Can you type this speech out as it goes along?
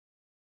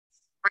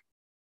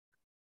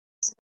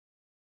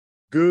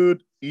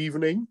Good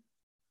evening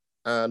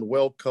and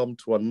welcome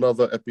to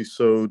another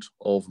episode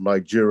of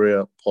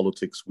Nigeria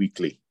Politics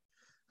Weekly.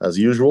 As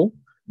usual,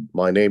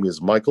 my name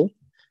is Michael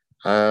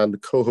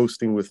and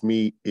co-hosting with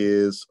me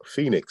is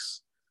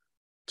Phoenix.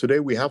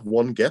 Today we have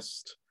one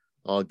guest.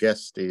 Our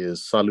guest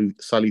is Salihu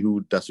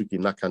Dasuki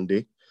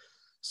Nakande.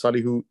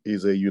 Salihu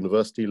is a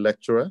university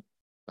lecturer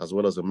as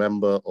well as a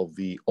member of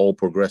the All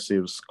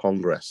Progressives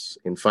Congress.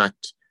 In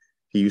fact,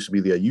 he used to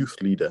be their youth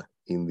leader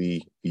in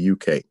the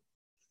UK.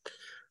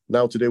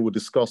 Now, today we'll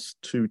discuss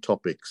two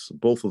topics.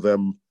 Both of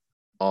them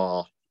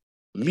are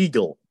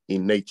legal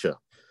in nature.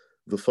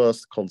 The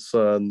first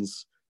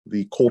concerns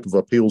the Court of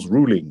Appeals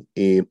ruling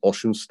in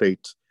Osun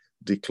State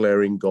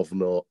declaring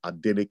Governor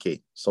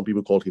Adeleke, some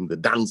people call him the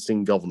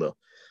dancing governor,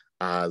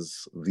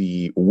 as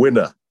the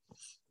winner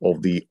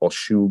of the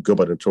Osun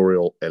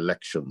gubernatorial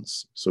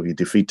elections. So he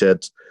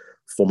defeated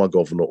former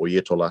Governor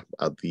Oyetola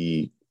at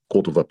the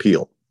Court of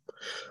Appeal.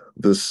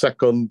 The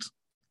second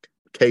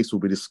case we'll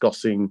be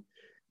discussing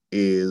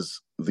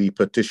is the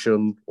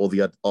petition or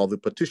the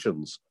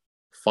petitions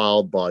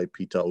filed by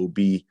Peter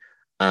Obi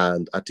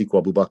and Atiku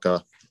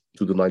Abubakar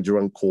to the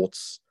Nigerian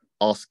courts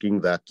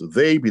asking that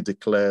they be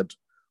declared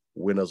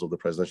winners of the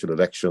presidential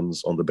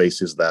elections on the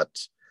basis that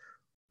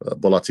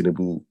Bola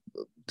Tinubu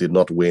did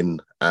not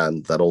win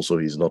and that also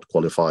he's not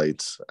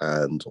qualified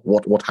and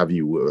what have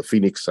you.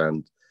 Phoenix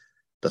and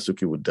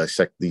Dasuki would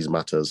dissect these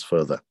matters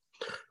further.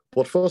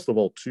 But first of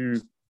all,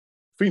 to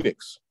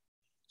Phoenix.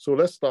 So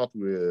let's start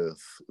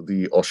with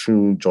the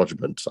Osun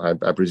judgment. I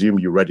presume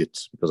you read it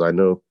because I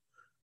know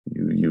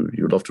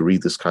you love to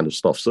read this kind of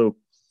stuff. So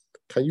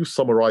can you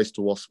summarize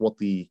to us what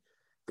the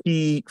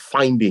key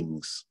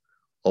findings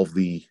of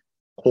the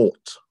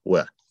court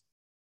were?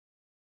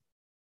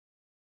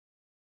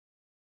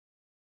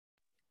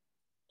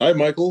 Hi,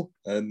 Michael,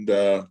 and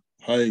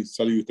hi,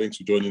 Sally. Thanks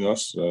for joining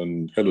us,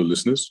 and hello,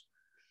 listeners.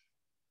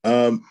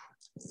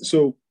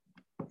 So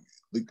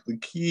the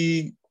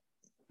key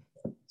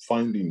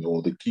finding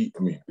or the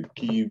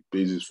key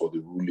basis for the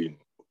ruling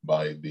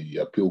by the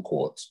appeal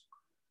court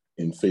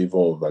in favor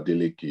of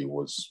Adeleke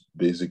was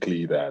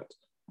basically that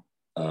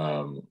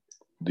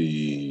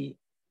the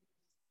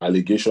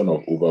allegation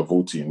of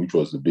overvoting, which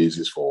was the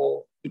basis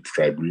for the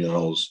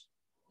tribunal's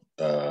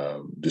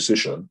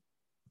decision,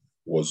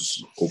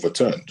 was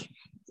overturned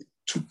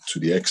to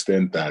the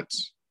extent that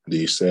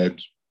they said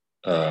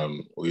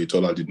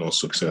Oyetola did not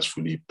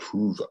successfully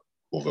prove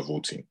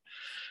overvoting.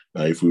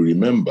 Now, if we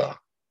remember,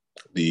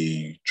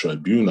 the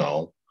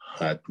tribunal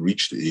had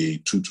reached a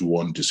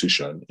 2-1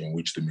 decision in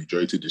which the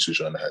majority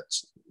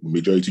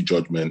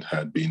judgment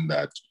had been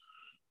that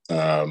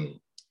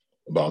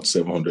about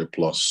 700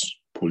 plus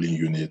polling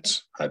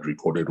units had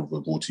recorded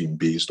overvoting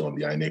based on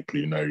the INEC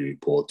preliminary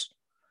report.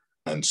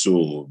 And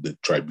so the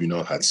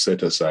tribunal had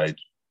set aside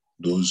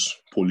those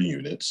polling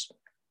units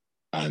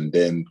and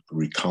then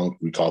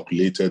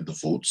recalculated the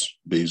votes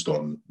based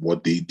on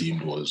what they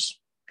deemed was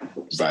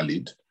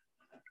valid,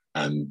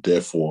 and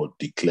therefore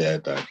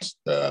declared that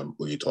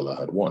Oyetola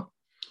had won.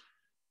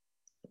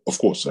 Of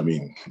course,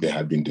 there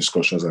had been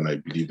discussions, and I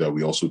believe that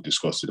we also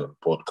discussed it on the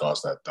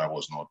podcast, that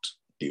was not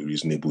a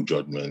reasonable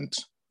judgment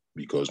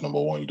because, number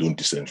one, you don't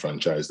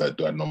disenfranchise that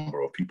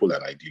number of people,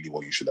 and ideally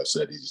what you should have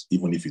said is,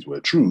 even if it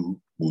were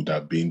true, would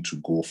have been to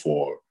go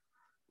for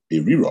a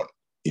rerun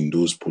in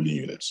those polling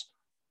units.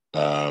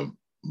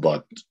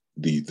 But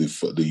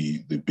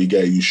the bigger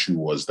issue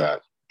was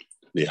that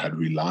they had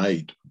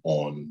relied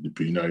on the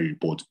preliminary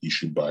report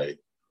issued by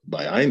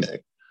INEC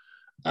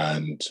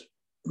and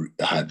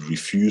had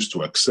refused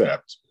to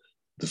accept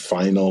the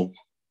final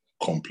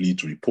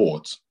complete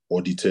report,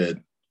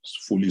 audited,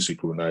 fully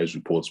synchronized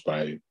reports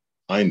by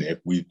INEC,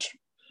 which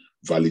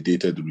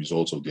validated the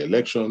results of the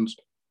elections,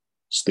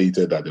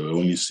 stated that there were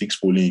only 6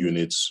 polling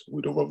units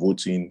with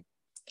overvoting,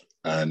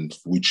 and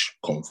which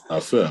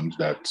affirmed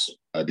that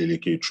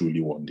Adeleke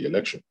truly won the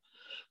election.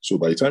 So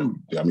by the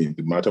time, the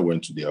matter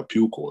went to the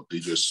appeal court, they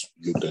just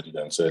looked at it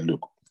and said,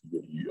 look,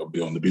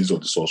 on the basis of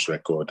the source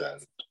record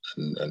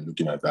and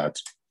looking at that,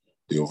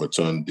 they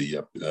overturned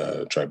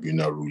the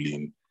tribunal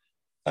ruling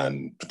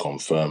and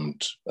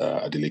confirmed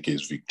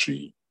Adeleke's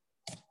victory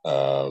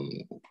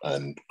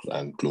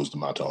and closed the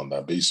matter on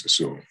that basis.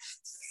 So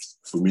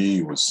for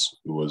me, it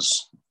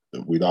was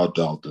without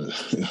doubt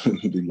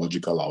the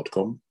logical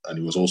outcome. And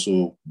it was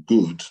also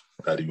good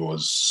that it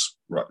was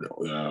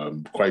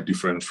quite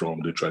different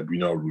from the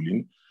tribunal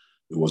ruling.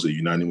 It was a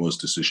unanimous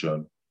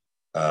decision,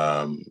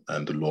 and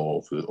the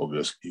law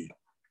obviously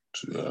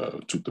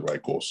took the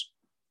right course.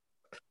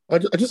 I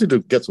just need to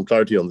get some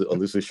clarity on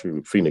this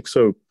issue, Phoenix.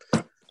 So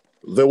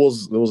there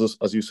was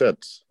as you said,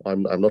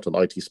 I'm not an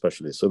IT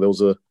specialist, so there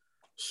was a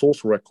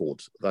source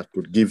record that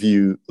could give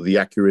you the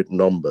accurate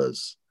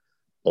numbers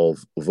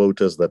of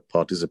voters that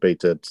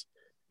participated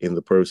in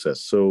the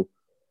process. So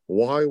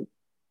do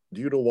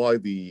you know why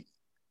the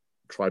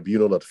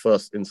tribunal at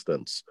first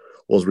instance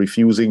was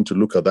refusing to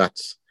look at that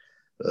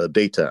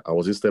data and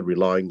was instead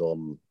relying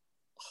on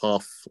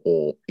half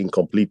or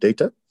incomplete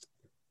data?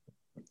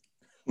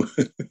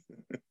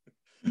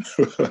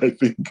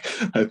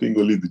 I think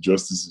only the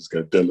justices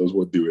can tell us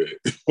what they were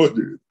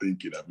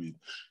thinking. I mean,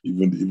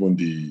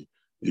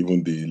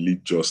 even the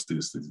lead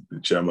justice, the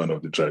chairman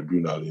of the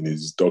tribunal, in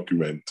his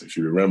document, if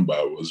you remember,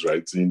 was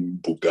writing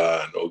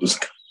Buga and all those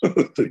kind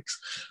of things.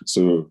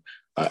 So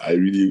I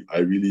really,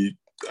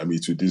 I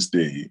mean, to this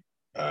day,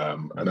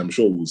 and I'm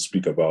sure we'll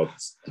speak about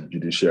the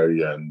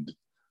judiciary and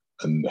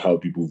how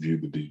people view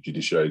the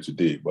judiciary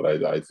today. But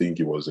I think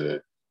it was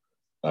a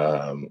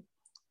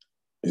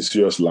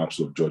serious lapse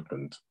of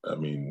judgment. I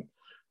mean,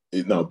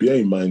 now bear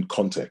in mind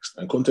context,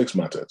 and context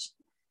matters.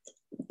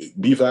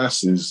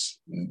 BVAS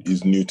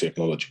is new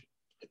technology.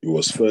 It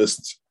was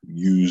first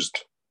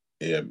used,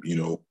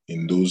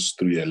 in those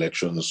 3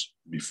 elections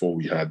before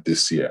we had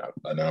this year,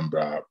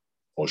 Anambra,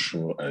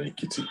 Osun, and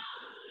Ekiti.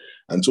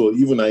 And so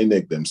even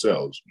INEC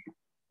themselves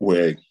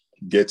were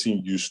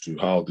getting used to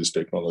how this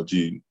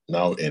technology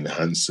now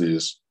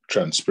enhances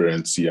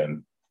transparency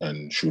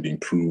and should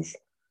improve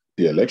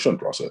the election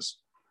process.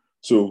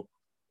 So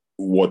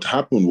what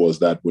happened was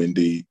that when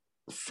they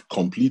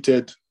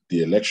completed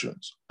the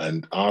elections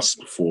and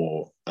asked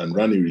for and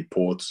ran a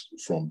report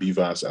from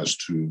BVAS as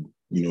to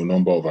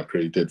number of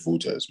accredited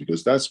voters,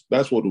 because that's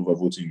what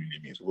overvoting really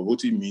means.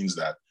 Overvoting means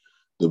that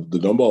the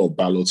number of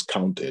ballots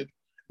counted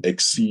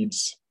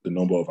exceeds the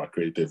number of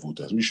accredited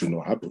voters, which should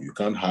not happen. You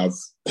can't have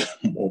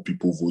more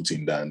people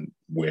voting than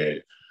were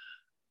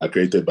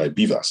accredited by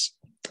BVAS.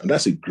 And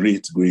that's a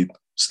great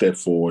step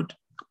forward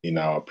in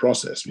our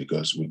process,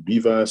 because with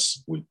BVAS,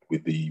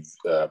 with the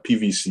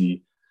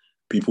PVC,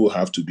 people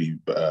have to be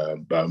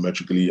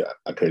biometrically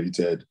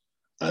accredited,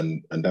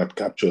 and that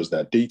captures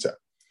that data.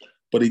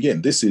 But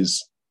again, this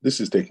is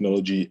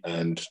technology,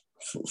 and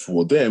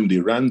for them, they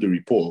ran the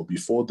report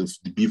before the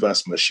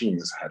BVAS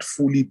machines had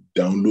fully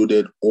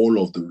downloaded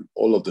all of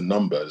the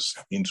numbers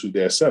into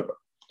their server.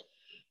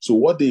 So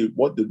what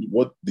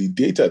the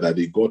data that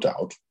they got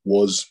out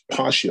was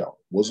partial,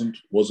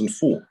 wasn't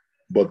full.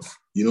 But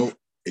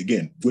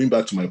again, going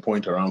back to my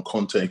point around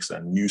context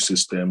and new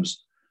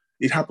systems,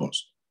 it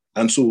happens.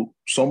 And so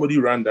somebody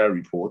ran that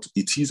report.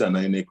 It is an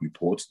INEC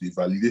report. They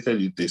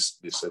validated it,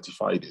 they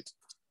certified it,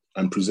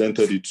 and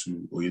presented it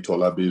to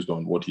Oyetola based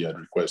on what he had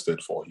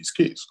requested for his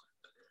case.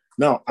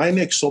 Now,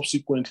 INEC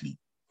subsequently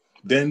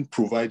then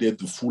provided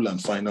the full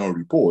and final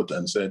report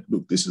and said,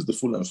 look, this is the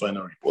full and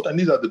final report, and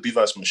these are the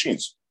BVAS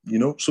machines,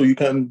 so you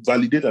can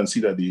validate and see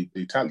that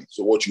they tally.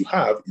 So what you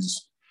have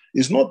is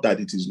not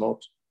that it is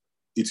not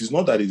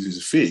that it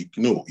is fake.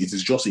 No, it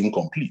is just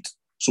incomplete.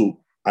 So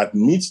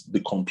admit the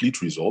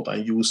complete result,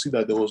 and you will see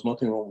that there was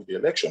nothing wrong with the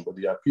election. But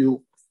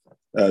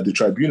the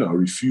tribunal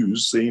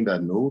refused, saying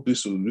that no,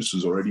 this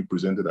was already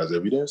presented as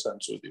evidence,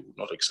 and so they would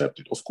not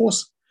accept it. Of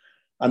course,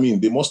 I mean,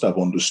 they must have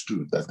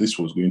understood that this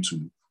was going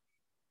to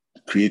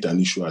create an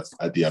issue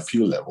at the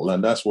appeal level,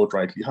 and that's what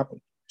rightly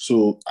happened.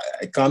 So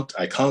I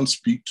can't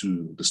speak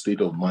to the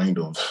state of mind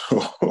of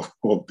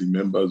the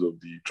members of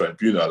the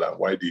tribunal and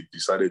why they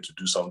decided to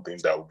do something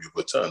that would be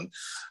overturned.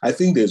 I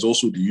think there's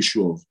also the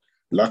issue of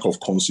lack of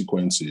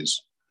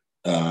consequences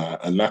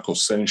and lack of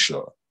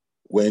censure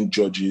when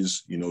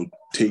judges,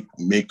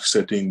 make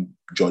certain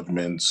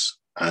judgments,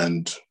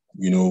 and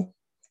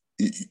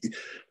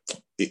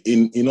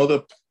in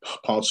other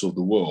parts of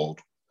the world,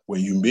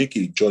 when you make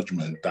a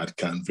judgment that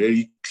can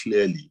very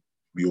clearly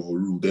be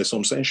overruled, there's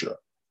some censure.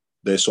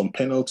 There's some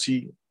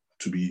penalty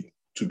to be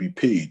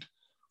paid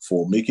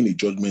for making a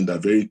judgment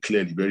that very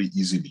clearly, very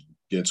easily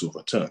gets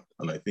overturned.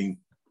 And I think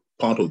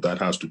part of that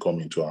has to come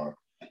into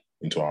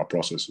our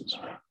processes.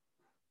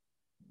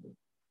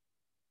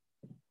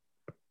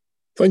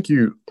 Thank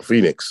you,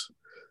 Phoenix.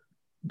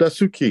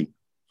 Dasuki,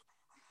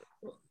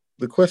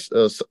 the question,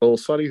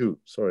 Salihu,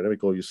 sorry, let me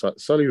call you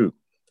Salihu.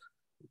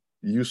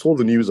 You saw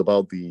the news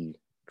about the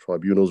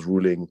tribunal's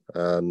ruling,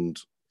 and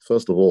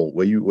first of all,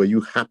 were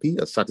you happy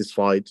and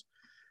satisfied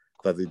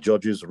that the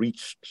judges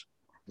reached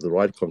the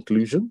right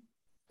conclusion?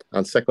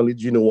 And secondly,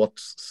 do you know what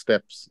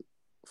steps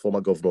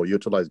former Governor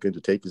Oyetola is going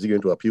to take? Is he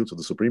going to appeal to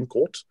the Supreme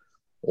Court,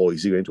 or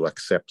is he going to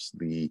accept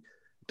the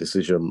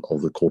decision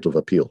of the Court of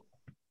Appeal?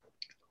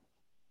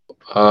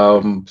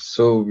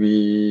 So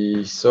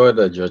we saw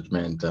the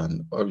judgment,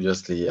 and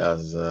obviously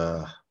as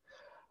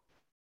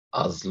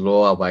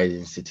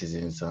law-abiding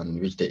citizens, and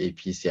which the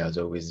APC has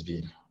always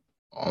been,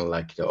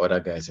 unlike the other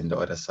guys in the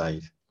other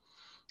side,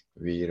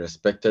 we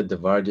respected the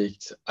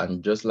verdict.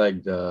 And just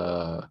like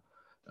the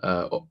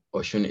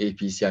Osun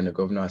APC and the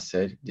governor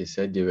said, they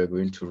said they were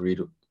going to read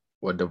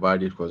what the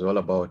verdict was all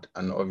about,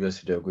 and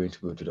obviously they're going to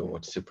go to the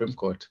Supreme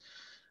Court.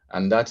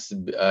 And that's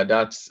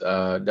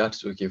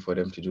okay for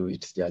them to do.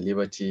 It's their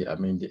liberty. I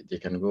mean, they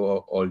can go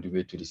all the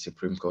way to the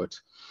Supreme Court.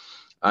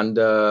 And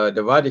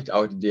the verdict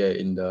out there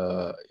in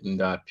the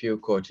appeal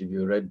court, if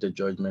you read the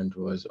judgment,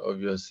 was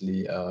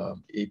obviously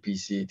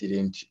APC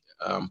didn't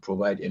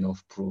provide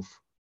enough proof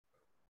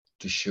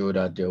to show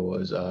that there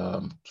was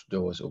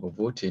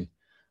overvoting,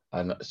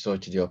 and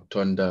such they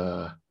obtained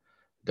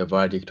the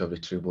verdict of the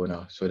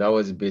tribunal. So that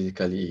was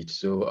basically it.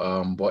 So,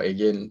 but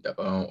again,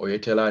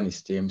 Oyetola and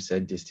his team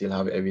said they still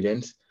have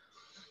evidence.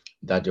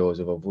 that there was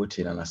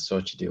overvoting, and as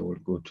such, they will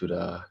go to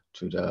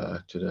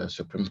the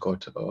Supreme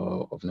Court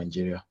of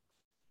Nigeria.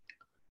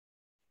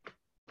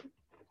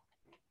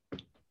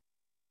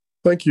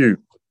 Thank you,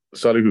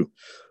 Salihu.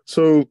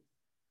 So,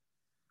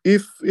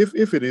 if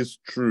it is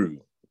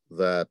true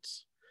that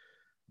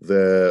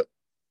there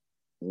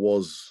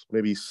was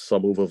maybe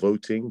some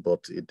overvoting,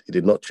 but it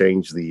did not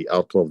change the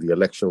outcome of the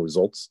election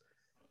results,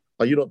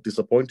 are you not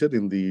disappointed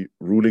in the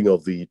ruling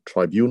of the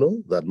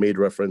tribunal that made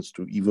reference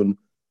to even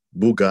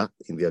Buga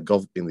in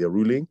their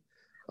ruling,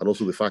 and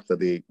also the fact that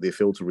they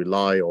failed to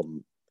rely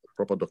on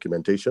proper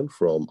documentation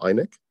from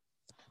INEC?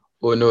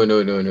 Oh no.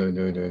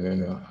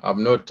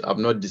 I'm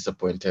not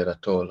disappointed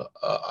at all.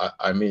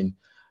 I mean,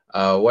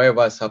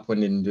 whatever has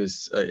happened in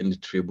this in the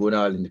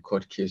tribunal, in the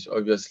court case,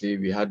 obviously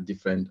we had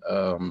different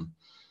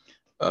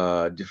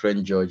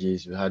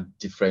judges, we had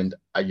different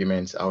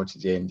arguments out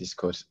there in this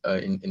court.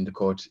 In the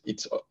court,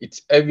 it's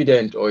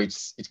evident, or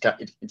it's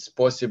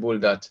possible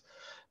that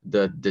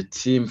the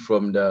team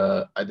from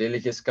the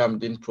Adeleke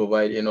camp didn't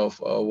provide enough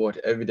what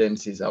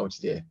evidence is out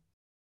there.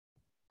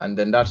 And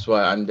then that's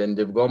why, and then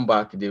they've gone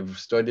back, they've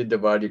studied the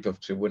verdict of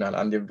tribunal,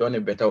 and they've done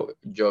a better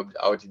job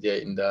out there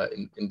in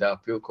the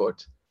appeal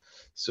court.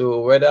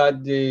 So whether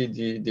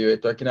they were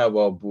talking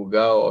about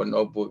Buga or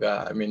not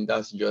Buga, I mean,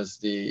 that's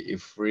just a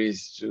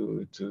phrase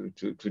to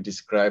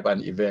describe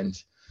an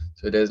event.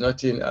 So there's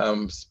nothing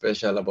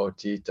special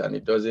about it, and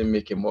it doesn't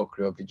make a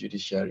mockery of the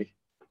judiciary.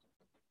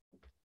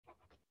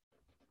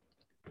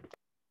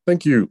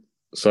 Thank you,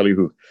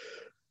 Salihu.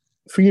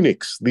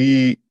 Phoenix,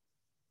 the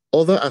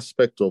other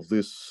aspect of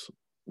this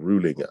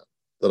ruling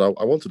that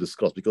I want to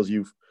discuss, because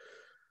I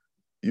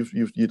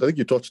think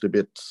you touched a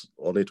bit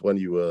on it when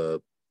you were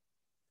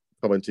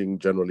commenting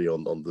generally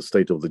on the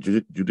state of the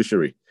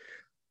judiciary.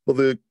 But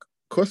the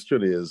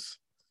question is,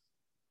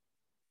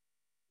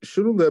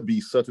 shouldn't there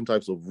be certain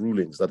types of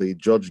rulings that a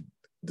judge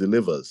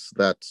delivers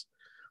that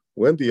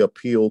when the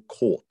appeal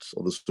court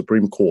or the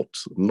Supreme Court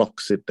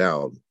knocks it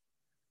down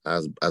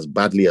as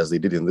badly as they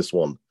did in this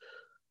one,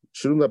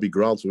 shouldn't that be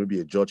grounds for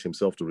maybe a judge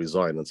himself to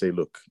resign and say,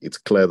 look, it's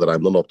clear that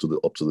I'm not up to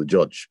the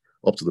judge,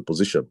 up to the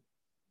position?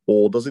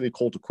 Or doesn't it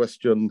call to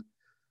question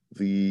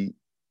the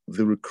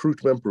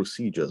recruitment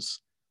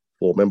procedures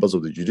for members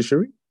of the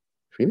judiciary?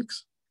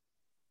 Phoenix?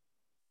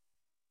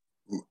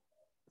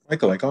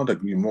 Michael, I can't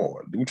agree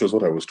more, which was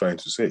what I was trying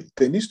to say.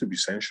 There needs to be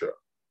censure.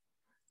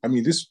 I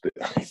mean,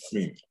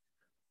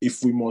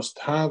 if we must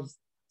have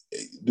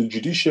the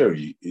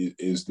judiciary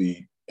is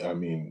the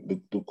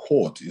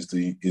court is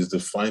the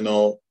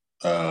final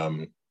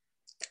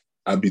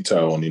arbiter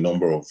on a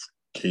number of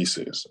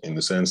cases, in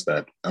the sense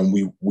that, and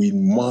we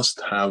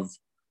must have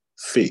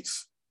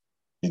faith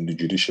in the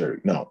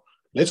judiciary. Now,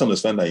 let's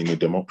understand that in a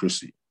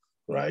democracy,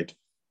 right,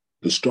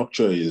 the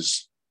structure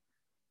is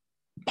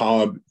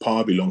power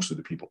belongs to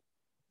the people.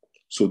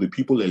 So the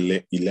people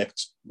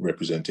elect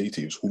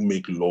representatives who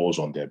make laws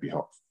on their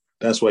behalf.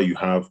 That's why you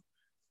have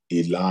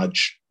a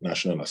large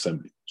National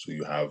Assembly. So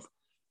you have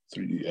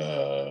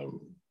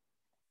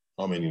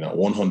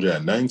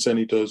 109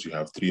 senators, you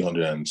have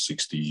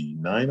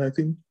 369, I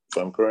think, if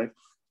I'm correct,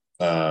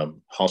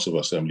 House of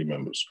Assembly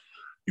members.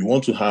 You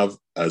want to have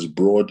as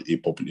broad a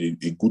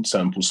good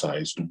sample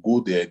size to go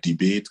there,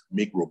 debate,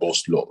 make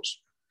robust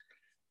laws.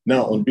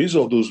 Now, on basis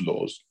of those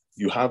laws,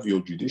 you have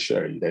your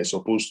judiciary that is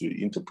supposed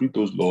to interpret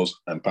those laws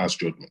and pass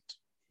judgment.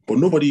 But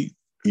nobody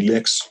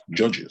elects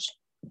judges.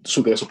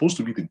 So they're supposed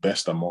to be the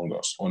best among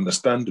us,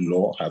 understand the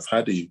law, have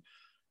had a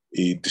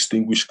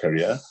distinguished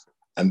career,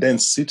 and then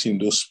sit in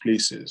those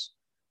places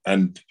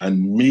and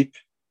make,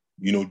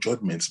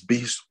 judgments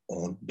based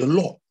on the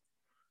law,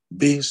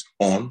 based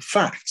on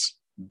facts,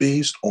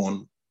 based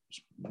on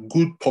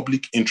good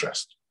public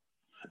interest.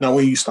 Now,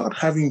 when you start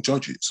having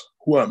judges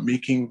who are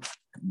making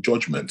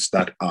judgments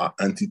that are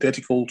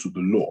antithetical to the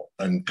law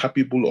and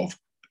capable of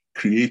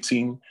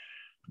creating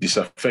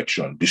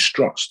disaffection,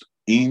 distrust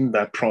in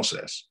that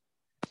process,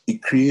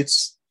 it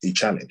creates a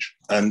challenge.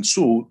 And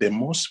so there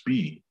must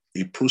be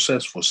a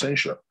process for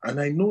censure.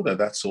 And I know that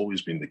that's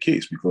always been the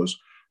case, because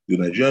the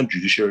Nigerian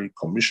Judiciary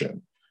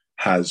Commission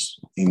has,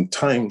 in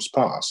times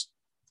past,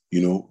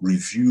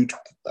 reviewed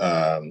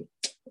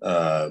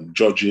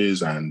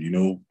judges, and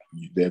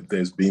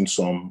there's been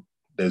some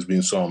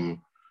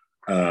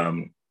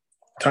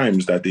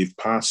times that they've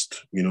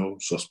passed,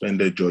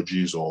 suspended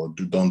judges or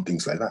done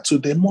things like that. So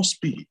there must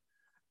be,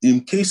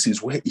 in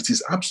cases where it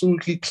is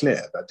absolutely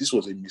clear that this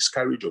was a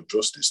miscarriage of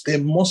justice, there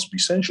must be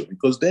censure,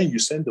 because then you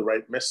send the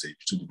right message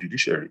to the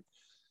judiciary,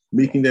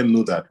 making them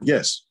know that,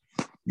 yes,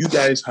 you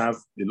guys have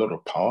a lot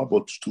of power,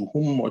 but to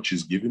whom much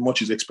is given,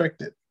 much is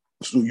expected.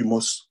 So you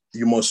must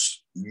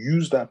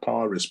use that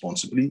power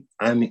responsibly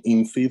and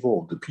in favor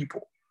of the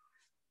people.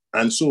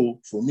 And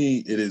so for me,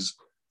 it is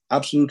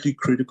absolutely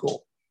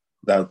critical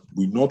that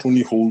we not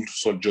only hold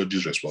such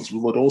judges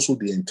responsible, but also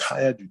the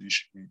entire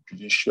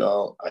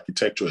judicial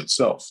architecture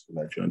itself,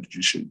 the Nigerian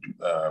judicial,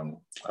 I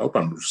hope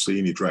I'm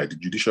saying it right, the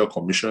Judicial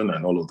Commission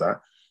and all of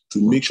that,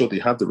 to make sure they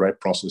have the right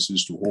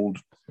processes to hold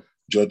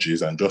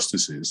judges and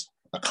justices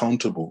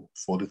accountable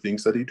for the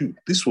things that they do.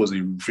 This was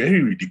a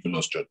very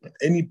ridiculous judgment.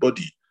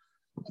 Anybody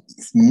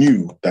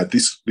knew that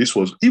this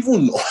was,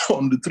 even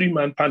on the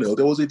 3-man panel,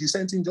 there was a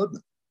dissenting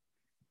judgment.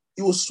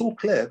 It was so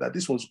clear that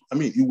this was,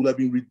 it would have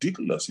been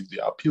ridiculous if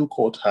the appeal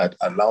court had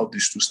allowed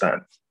this to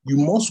stand. You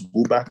must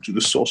go back to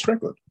the source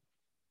record.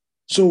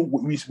 So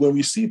when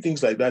we see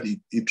things like that, it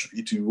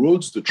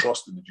erodes the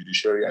trust in the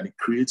judiciary and it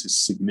creates a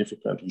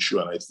significant issue.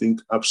 And I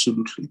think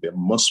absolutely there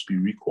must be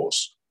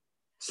recourse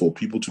for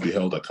people to be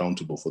held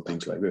accountable for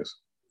things like this.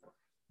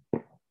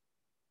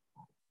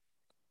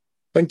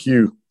 Thank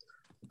you,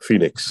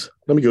 Phoenix.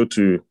 Let me go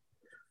to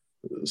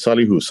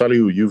Salihu.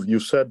 Salihu,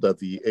 you've said that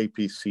the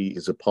APC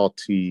is a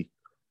party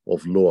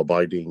of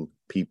law-abiding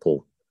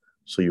people,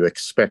 so you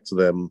expect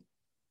them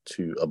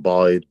to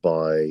abide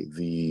by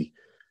the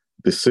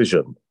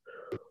decision.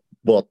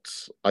 But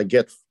I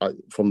get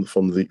from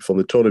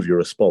the tone of your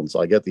response,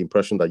 I get the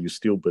impression that you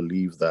still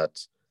believe that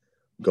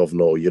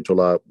Governor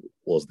Oyetola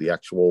was the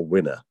actual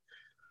winner.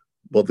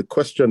 But the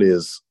question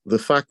is, the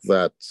fact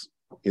that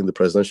in the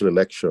presidential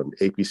election,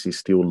 APC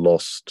still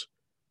lost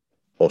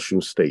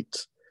Osun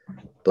State,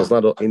 does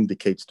that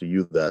indicate to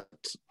you that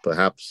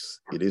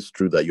perhaps it is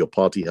true that your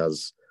party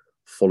has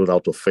fallen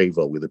out of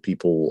favor with the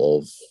people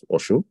of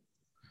Osun?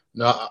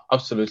 No,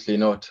 absolutely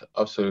not.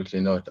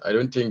 Absolutely not. I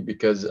don't think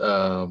because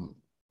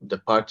the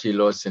party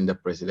lost in the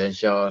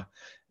presidential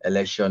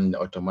election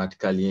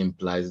automatically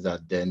implies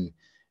that then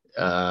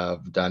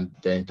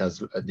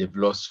they've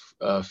lost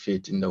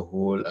faith in the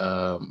whole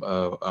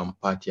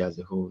party as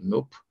a whole.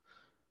 Nope.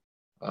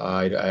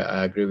 I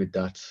agree with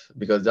that,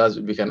 because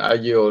we can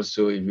argue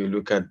also if you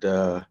look at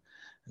the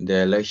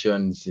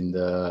elections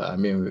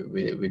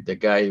with the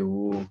guy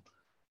who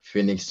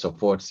Phoenix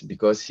supports,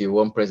 because he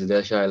won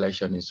presidential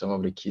election in some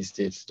of the key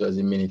states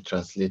doesn't mean it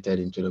translated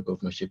into the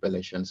governorship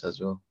elections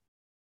as well.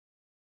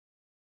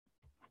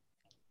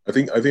 I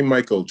think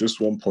Michael,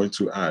 just one point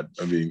to add.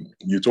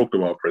 You talked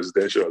about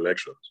presidential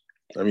elections.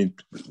 The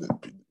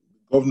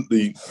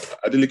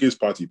Adeleke's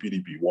party,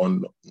 PDP,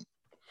 won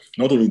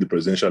not only the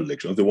presidential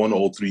elections, they won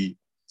all 3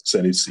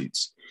 Senate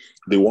seats.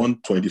 They won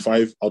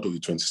 25 out of the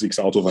 26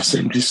 out of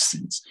assembly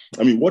seats.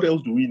 What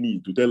else do we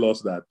need to tell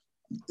us that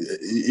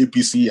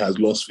APC has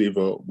lost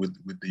favor with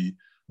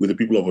the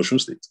people of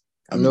Osun State?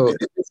 No.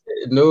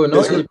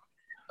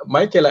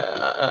 Michael,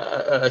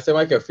 I say,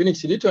 Michael,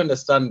 Phoenix, you need to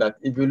understand that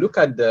if you look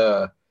at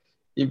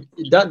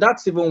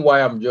that's even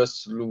why I'm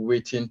just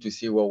waiting to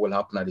see what will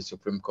happen at the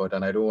Supreme Court,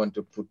 and I don't want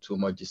to put too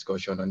much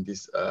discussion on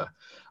this.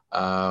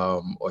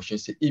 Osun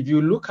State. If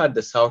you look at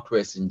the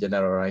Southwest in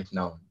general right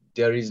now,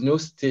 there is no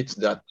state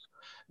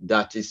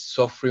that is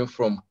suffering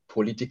from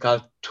political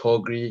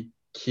thuggery,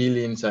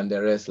 killings, and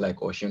the rest like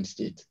Osun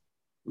State.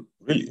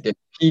 Really? The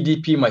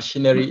PDP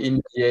machinery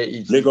in here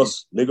is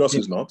Lagos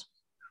is not.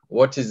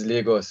 What is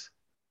Lagos?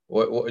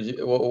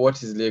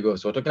 What is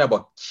Lagos? We're talking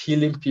about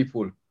killing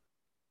people.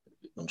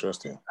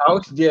 Interesting.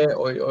 Out there,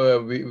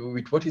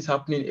 with what is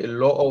happening, a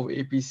lot of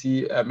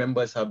APC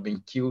members have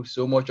been killed.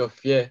 So much of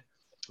fear.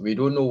 We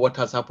don't know what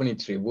has happened in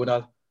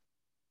tribunal.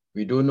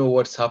 We don't know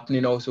what's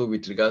happening also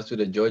with regards to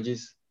the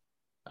judges.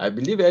 I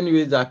believe,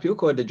 anyways, the appeal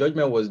court, the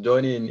judgment was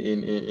done in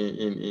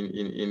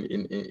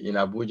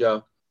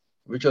Abuja,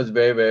 which was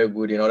very, very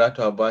good in order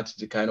to avert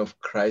the kind of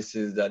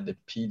crisis that the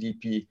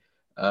PDP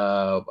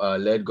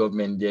led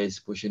government there is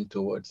pushing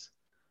towards.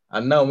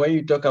 And now, when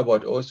you talk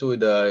about also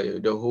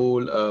the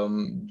whole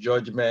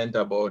judgment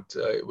about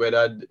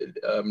whether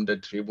the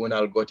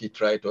tribunal got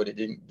it right or they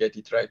didn't get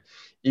it right,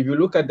 if you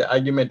look at the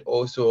argument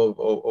also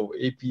of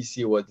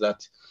APC was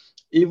that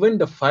even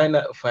the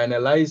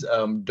finalized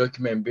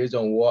document, based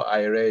on what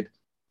I read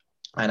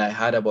and I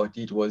heard about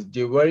it, was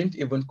they weren't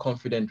even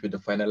confident with the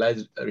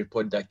finalized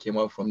report that came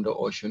out from the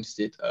Osun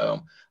State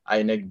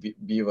INEC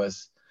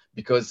beavers,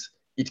 because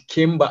it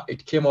came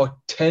out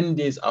 10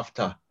 days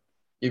after.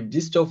 If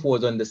this stuff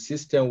was on the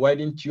system, why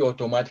didn't you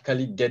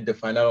automatically get the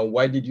final?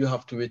 Why did you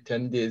have to wait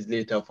 10 days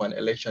later for an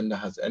election that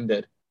has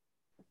ended?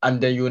 And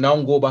then you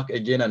now go back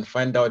again and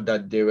find out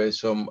that there were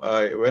some,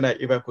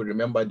 if I could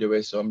remember, there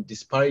were some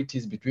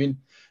disparities between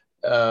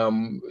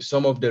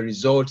some of the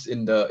results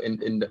in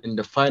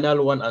the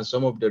final one and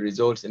some of the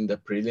results in the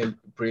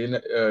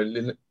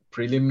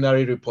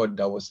preliminary report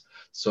that was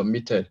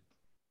submitted.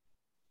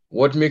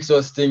 What makes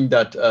us think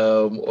that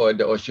or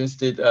the Osun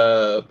State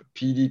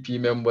PDP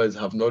members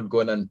have not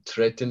gone and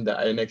threatened the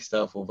INEC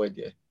staff over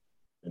there?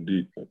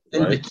 Indeed,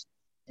 right?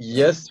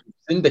 Yes,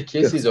 in the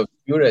cases of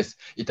duress,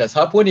 it has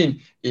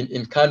happened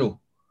in Kano.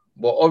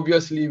 But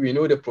obviously, we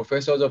know the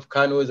professors of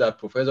Kano are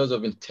professors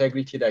of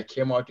integrity that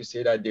came out to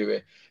say that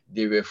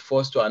they were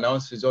forced to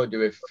announce results, they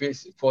were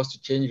forced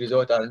to change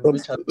results.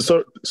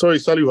 Sorry,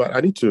 Salihu,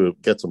 I need to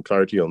get some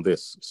clarity on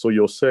this. So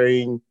you're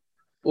saying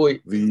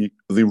the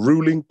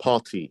ruling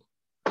party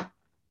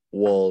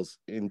was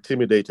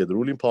intimidated. The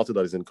ruling party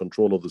that is in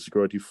control of the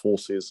security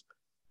forces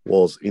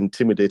was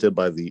intimidated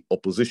by the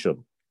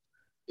opposition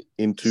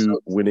into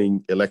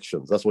winning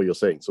elections. That's what you're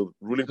saying. So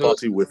the ruling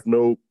party with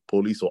no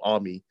police or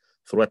army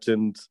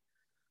threatened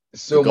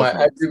So my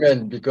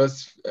argument,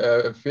 because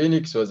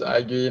Phoenix was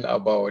arguing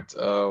about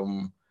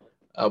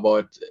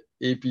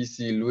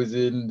APC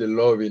losing the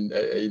love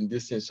in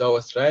this thing. So I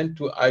was trying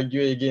to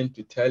argue again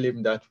to tell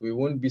him that we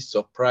won't be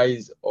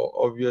surprised, or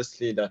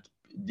obviously that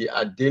the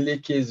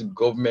Adeleke's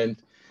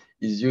government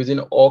is using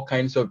all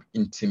kinds of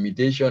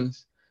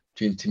intimidations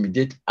to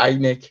intimidate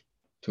INEC,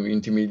 to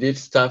intimidate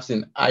staffs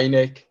in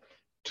INEC,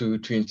 to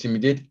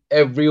intimidate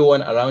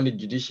everyone around the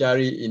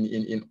judiciary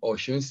in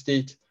Osun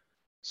State,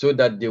 so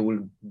that they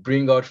will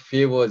bring out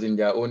favors in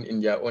their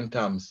own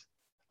terms.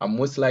 And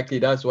most likely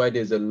that's why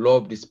there's a lot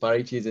of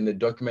disparities in the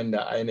document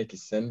that INEC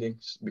is sending,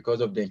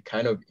 because of the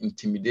kind of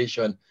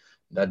intimidation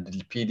that the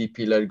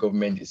PDP-led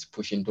government is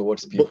pushing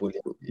towards people.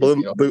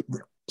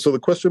 So the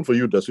question for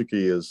you,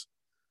 Dasuki, is,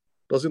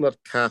 doesn't that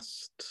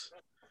cast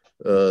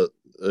a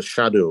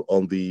shadow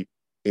on the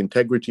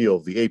integrity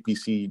of the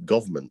APC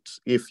government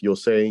if you're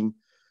saying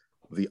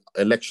the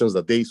elections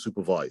that they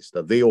supervised,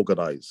 that they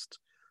organized,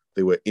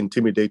 they were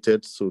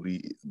intimidated,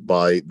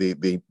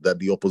 that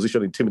the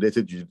opposition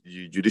intimidated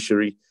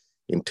judiciary,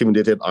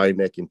 intimidated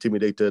INEC,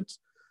 intimidated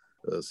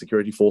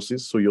security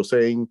forces? So you're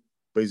saying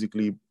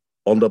basically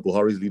under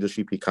Buhari's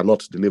leadership, he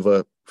cannot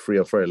deliver free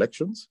and fair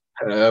elections?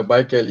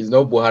 Michael, it's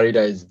not Buhari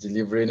that is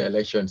delivering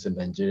elections in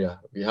Nigeria.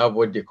 We have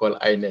what they call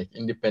INEC,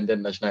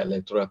 Independent National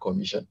Electoral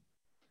Commission.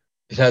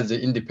 It has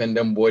the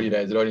independent body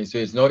that is running. So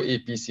it's not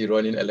APC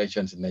running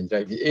elections in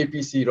Nigeria. If the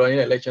APC running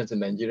elections in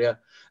Nigeria,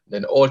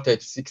 then all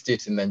 36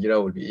 states in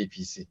Nigeria will be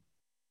APC.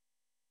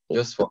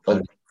 Just for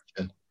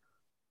clarification.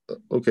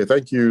 Okay,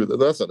 thank you.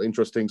 That's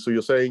interesting. So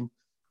you're saying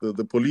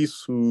the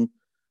police and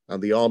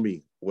the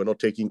army were not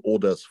taking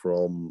orders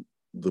from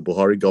the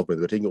Buhari government.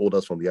 They were taking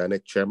orders from the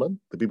INEC chairman.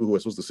 The people who were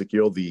supposed to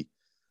secure the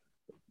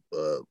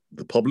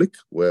public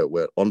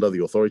were under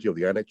the authority of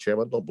the INEC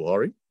chairman, not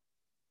Buhari?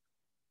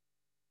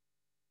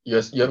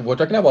 Yes, we're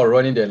talking about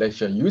running the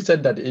election. You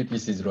said that the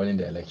APC is running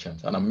the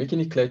elections, and I'm making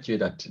it clear to you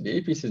that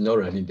the APC is not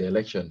running the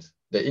elections.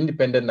 The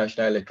Independent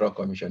National Electoral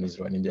Commission is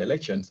running the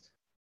elections.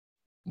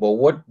 But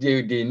what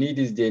they need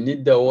is they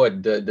need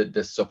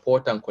the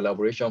support and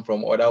collaboration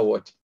from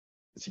other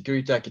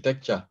security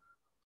architecture.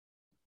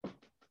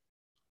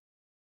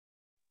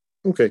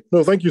 Okay,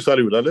 no, thank you,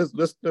 Saliu.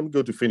 Let me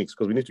go to Phoenix,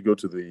 because we need to go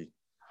to the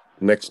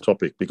next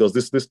topic, because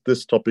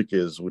this topic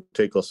would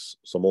take us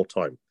some more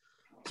time.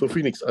 So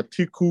Phoenix,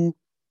 Atiku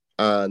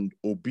and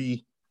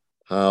Obi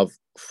have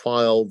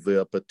filed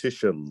their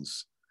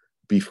petitions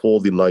before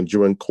the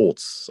Nigerian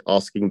courts,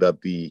 asking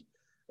that the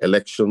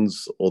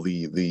elections or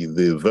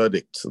the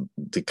verdict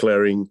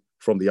declaring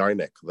from the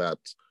INEC that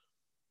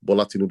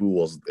Bola Tinubu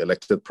was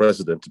elected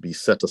president to be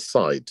set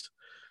aside,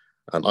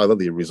 and either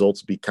the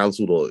results be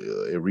cancelled or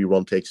a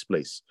rerun takes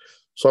place.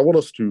 So I want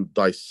us to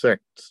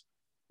dissect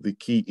the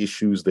key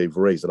issues they've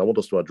raised, and I want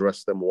us to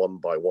address them one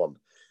by one.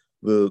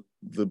 The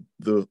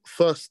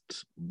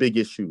first big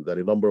issue that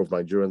a number of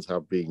Nigerians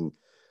have been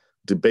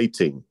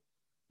debating,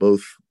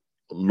 both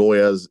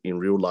lawyers in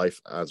real life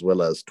as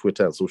well as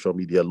Twitter and social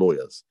media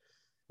lawyers,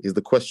 is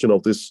the question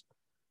of this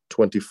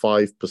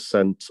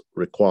 25%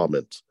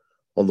 requirement.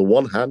 On the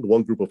one hand,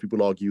 one group of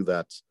people argue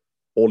that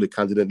all a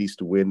candidate needs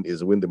to win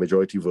is win the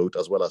majority vote,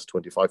 as well as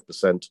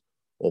 25%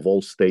 of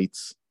all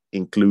states,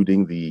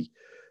 including the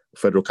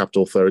Federal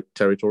Capital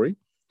Territory.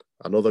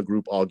 Another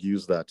group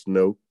argues that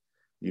no,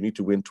 you need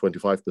to win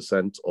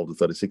 25% of the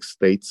 36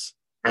 states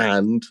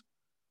and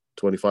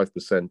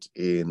 25%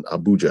 in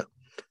Abuja.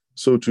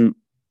 So to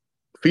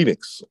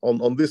Phoenix,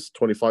 on this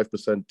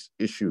 25%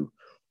 issue,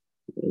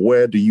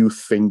 where do you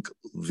think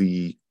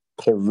the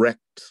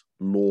correct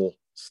law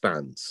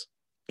stands?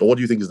 Or what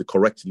do you think is the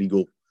correct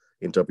legal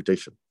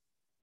interpretation?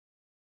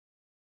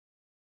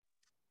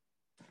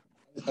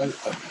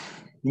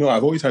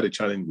 I've always had a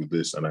challenge with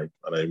this, and I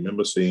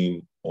remember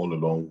saying all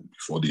along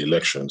before the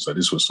elections that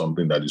this was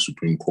something that the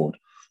Supreme Court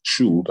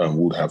should and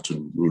would have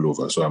to rule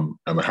over. So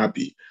I'm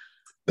happy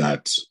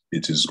that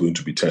it is going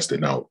to be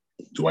tested. Now,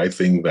 do I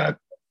think that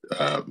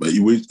I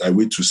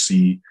wait to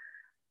see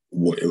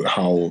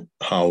how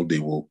they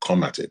will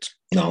come at it.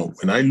 Now,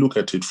 when I look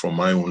at it from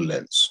my own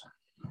lens,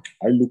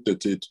 I looked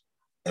at it,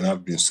 and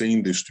I've been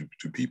saying this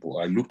to people,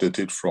 I looked at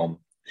it from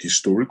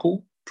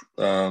historical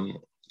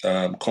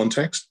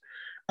context,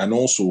 and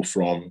also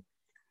from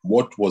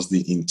what was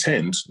the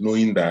intent,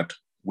 knowing that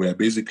we're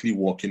basically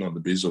working on the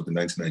basis of the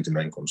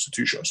 1999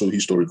 Constitution. So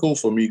historical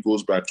for me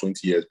goes back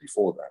 20 years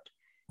before that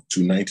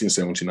to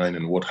 1979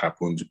 and what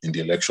happened in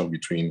the election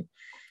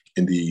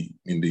in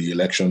the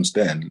elections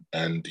then,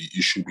 and the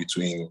issue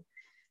between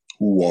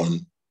who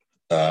won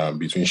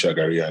between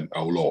Shagari and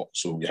Aulo.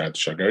 So we had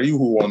Shagari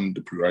who won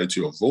the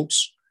plurality of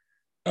votes.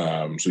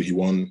 So he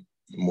won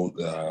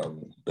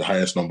the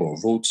highest number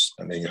of votes,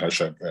 and then you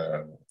had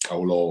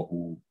Aulo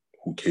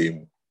who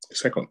came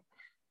second.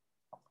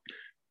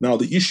 Now,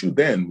 the issue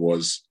then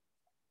was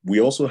we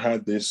also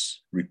had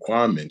this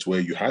requirement where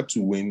you had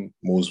to win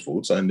most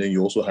votes, and then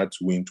you also had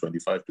to win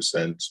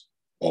 25%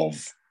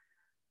 of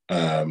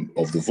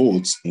the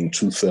votes in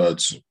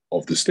 2/3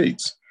 of the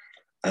states.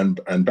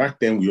 And back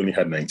then, we only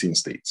had 19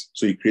 states.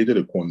 So it created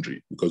a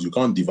quandary because you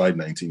can't divide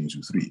 19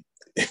 into 3.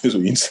 So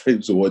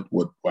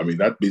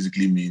that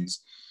basically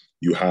means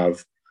you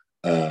have,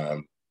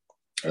 for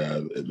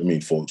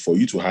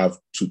you to have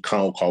to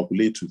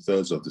calculate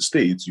 2/3 of the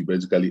states, you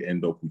basically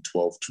end up with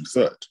 12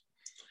 2/3.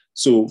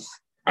 So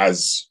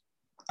as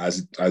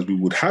we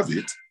would have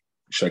it,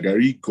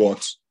 Shagari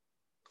got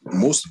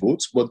most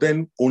votes, but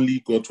then only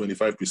got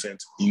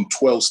 25% in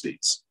 12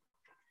 states.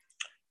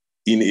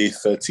 In a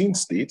 13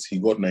 states, he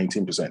got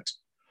 19%.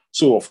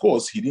 So, of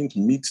course, he didn't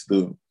meet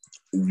the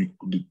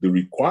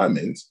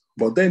requirement,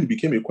 but then it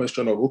became a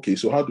question of, okay,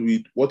 so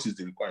what is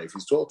the requirement? If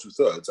it's 12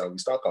 2/3 and we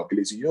start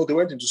calculating, they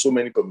went into so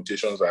many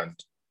permutations and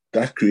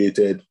that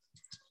created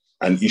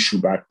an issue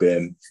back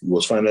then. It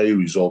was finally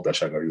resolved that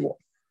Shagari won.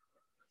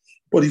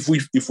 But if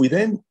we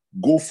then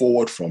go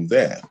forward from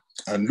there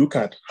and look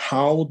at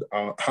how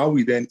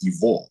we then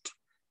evolved,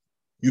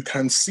 you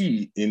can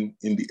see in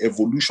the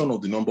evolution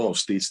of the number of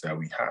states that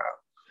we have,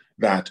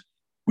 that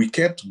we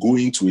kept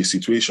going to a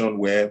situation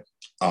where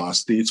our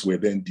states were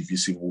then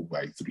divisible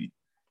by 3.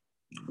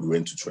 We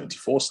went to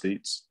 24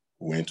 states,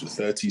 we went to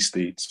 30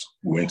 states,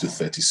 we went to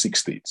 36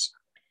 states.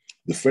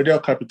 The Federal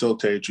Capital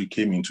Territory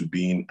came into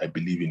being, I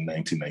believe, in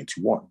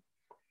 1991.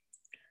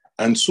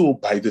 And so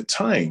by the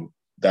time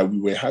that we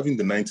were having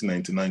the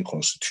 1999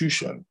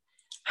 Constitution,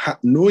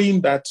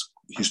 knowing that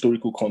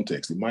historical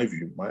context, in my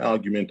view, my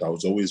argument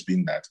has always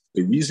been that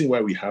the reason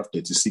why we have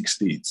 36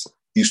 states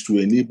is to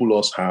enable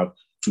us have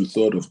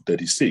 2/3 of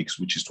 36,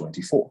 which is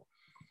 24.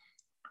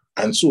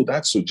 And so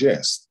that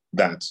suggests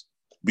that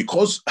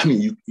because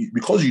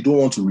you don't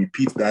want to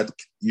repeat that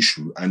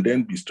issue and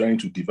then be trying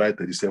to divide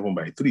 37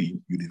 by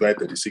 3, you divide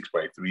 36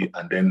 by 3,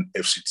 and then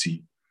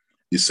FCT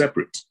is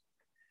separate.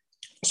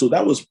 So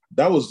that was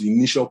the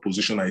initial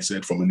position I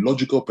said from a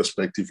logical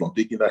perspective, from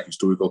taking that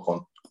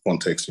historical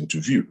context into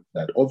view,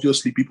 that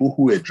obviously people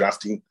who were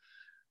drafting,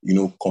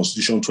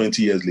 constitution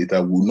 20 years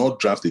later will not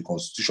draft a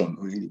constitution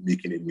really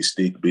making a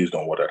mistake based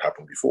on what had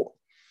happened before.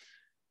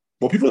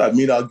 But people have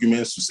made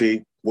arguments to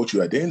say what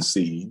you are then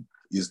saying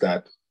is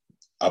that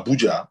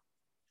Abuja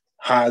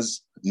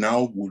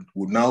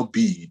would now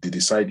be the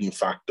deciding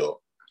factor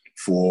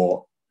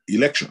for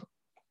election.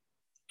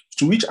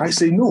 To which I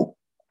say no.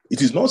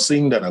 It is not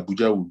saying that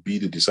Abuja will be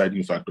the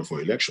deciding factor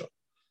for election.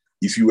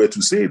 If you were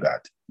to say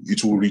that,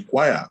 it will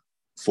require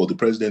for the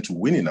president to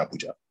win in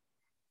Abuja.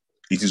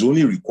 It is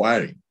only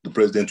requiring the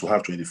president to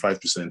have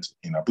 25%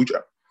 in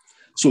Abuja.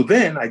 So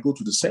then I go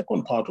to the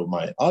second part of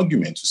my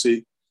argument to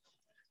say,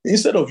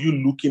 instead of you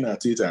looking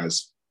at it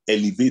as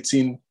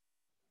elevating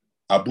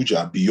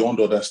Abuja beyond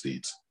other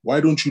states, why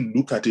don't you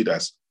look at it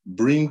as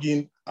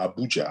bringing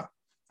Abuja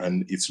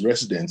and its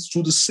residents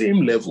to the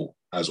same level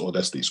as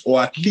other states,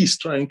 or at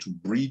least trying to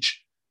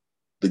bridge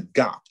the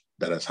gap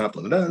that has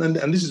happened.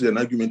 And this is an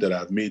argument that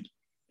I've made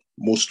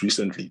most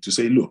recently to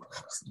say, look,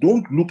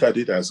 don't look at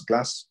it as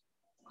glass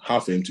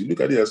half empty, look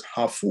at it as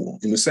half full,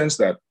 in the sense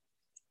that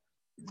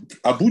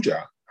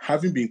Abuja,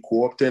 having been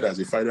co-opted as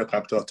a federal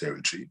capital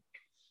territory,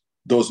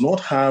 does not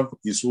have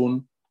its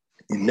own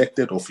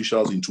elected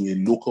officials into a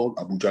local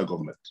Abuja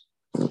government.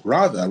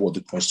 Rather, what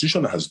the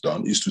Constitution has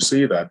done is to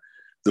say that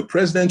the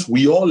president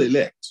we all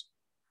elect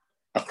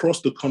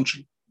across the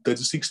country,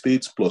 36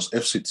 states plus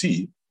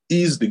FCT,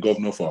 is the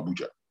governor for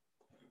Abuja.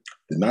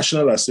 The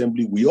National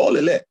Assembly we all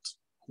elect,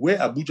 where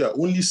Abuja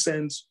only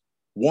sends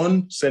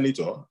 1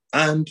 senator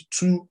and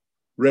 2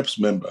 reps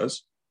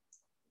members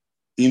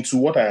into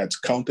what I had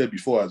counted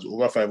before as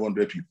over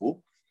 500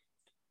 people,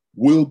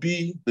 will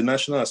be the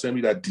National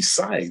Assembly that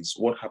decides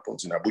what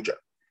happens in Abuja.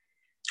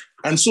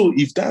 And so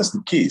if that's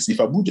the case, if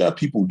Abuja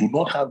people do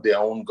not have their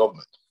own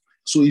government,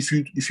 so if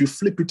you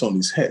flip it on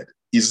its head,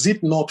 is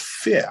it not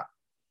fair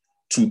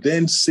to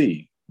then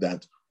say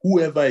that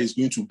whoever is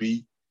going to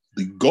be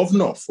the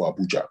governor for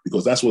Abuja,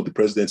 because that's what the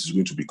president is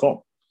going to become,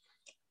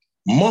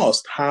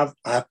 must have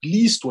at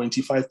least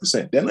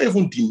 25%. They're not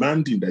even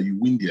demanding that you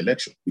win the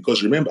election,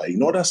 because remember,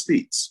 in other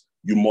states,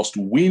 you must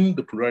win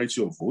the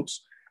plurality of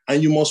votes,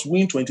 and you must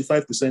win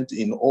 25%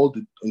 in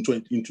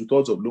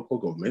 2/3 of local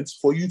governments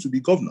for you to be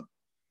governor.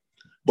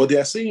 But they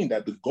are saying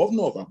that the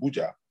governor of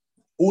Abuja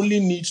only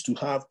needs to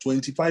have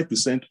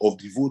 25% of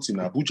the votes in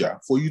Abuja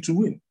for you to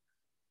win.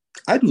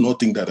 I do not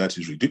think that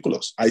is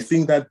ridiculous. I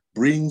think that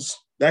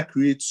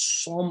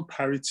creates some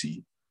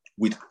parity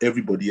with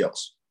everybody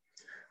else.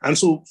 And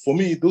so for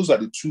me, those are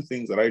the 2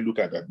 things that I look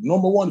at.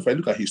 Number one, if I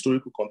look at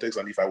historical context,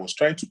 and if I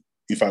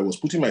was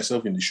putting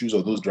myself in the shoes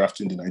of those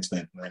drafting the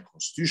 1999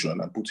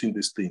 Constitution and putting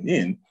this thing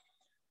in,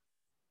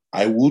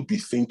 I would be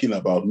thinking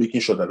about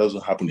making sure that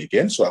doesn't happen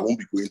again. So I won't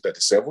be going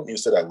 37.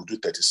 Instead, I will do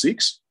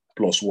 36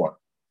 plus 1.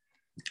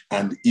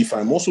 And if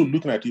I'm also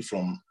looking at it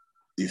from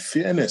a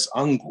fairness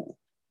angle,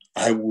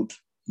 I would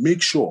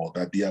make sure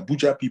that the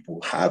Abuja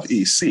people have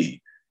a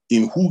say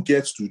in who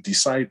gets to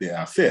decide their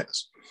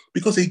affairs.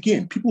 Because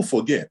again, people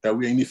forget that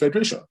we're in a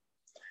federation.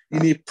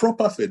 In a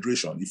proper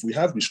federation, if we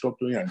have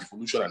restructuring and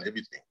devolution and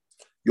everything,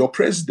 your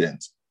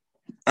president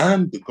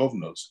and the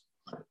governors,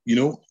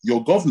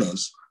 your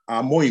governors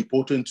are more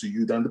important to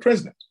you than the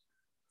president.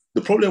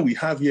 The problem we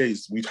have here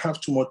is we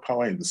have too much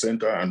power in the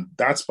center, and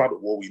that's part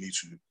of what we need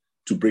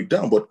to break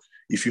down. But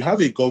if you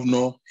have a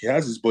governor, he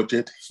has his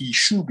budget, he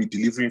should be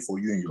delivering for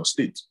you in your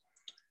state.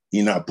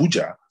 In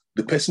Abuja,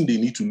 the person they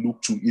need to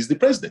look to is the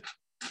president,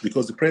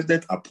 because the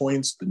president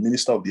appoints the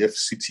minister of the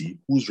FCT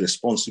who's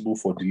responsible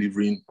for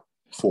delivering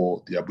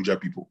for the Abuja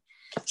people.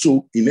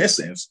 So in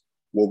essence,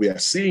 what we are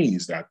saying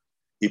is that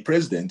a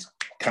president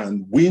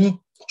can win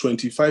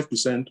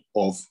 25%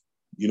 of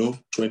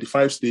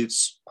 25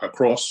 states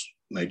across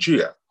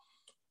Nigeria,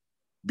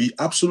 be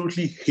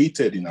absolutely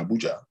hated in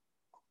Abuja,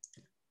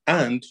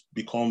 and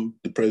become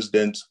the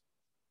president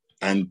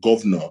and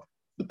governor,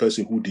 the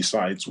person who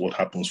decides what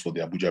happens for the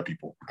Abuja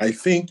people. I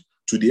think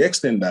to the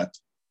extent that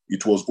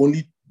it was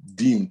only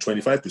deemed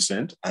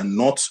 25% and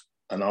not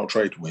an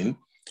outright win,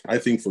 I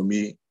think for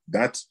me,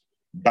 that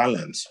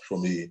balance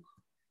from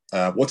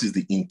what is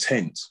the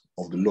intent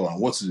of the law and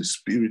what is the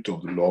spirit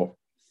of the law,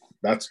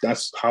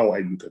 that's how I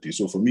look at it.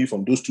 So for me,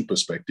 from those two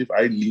perspectives,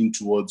 I lean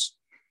towards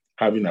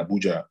having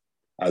Abuja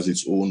as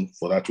its own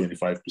for that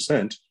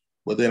 25%,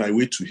 but then I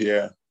wait to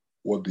hear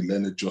what the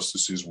learned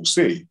justices will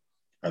say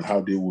and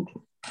how they would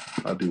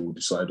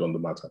decide on the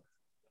matter.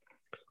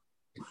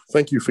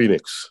 Thank you,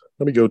 Phoenix.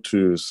 Let me go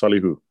to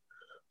Salihu.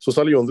 So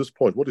Salihu, on this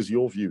point, what is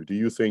your view? Do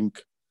you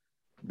think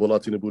Bola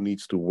Tinubu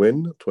needs to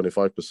win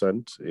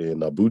 25% in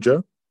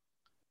Abuja?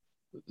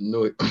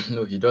 No,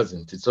 no, he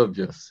doesn't. It's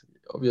obvious.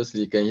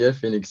 Obviously, you can hear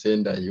Phoenix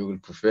saying that he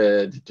would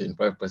prefer the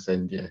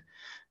 25% there.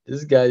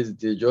 These guys,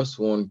 they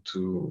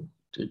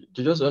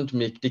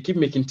keep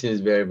making things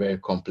very, very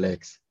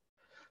complex.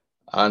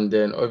 And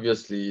then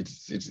obviously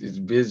it's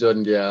based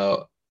on their,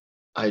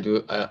 I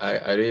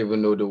don't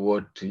even know the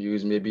word to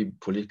use, maybe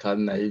political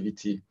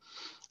naivety.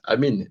 I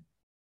mean,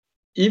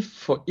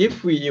 if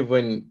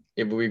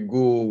we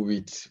go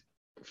with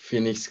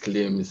Phoenix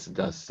claims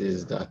that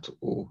says that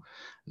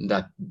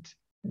that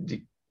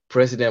the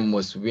president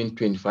must win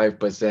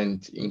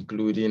 25%,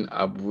 including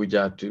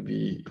Abuja, to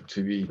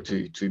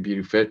be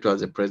referred to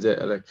as a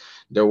president-elect,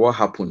 then what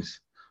happens?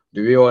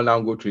 Do we all now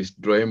go to his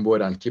drawing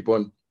board and keep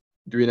on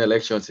doing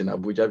elections in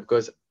Abuja?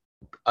 Because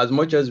as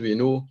much as we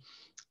know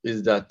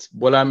is that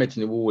Bola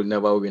Tinubu will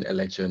never win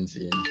elections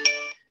in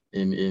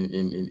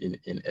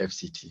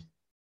FCT.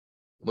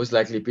 Most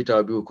likely Peter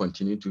Obi will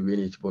continue to win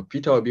it, but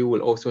Peter Obi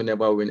will also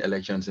never win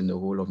elections in the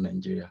whole of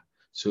Nigeria.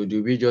 So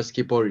do we just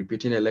keep on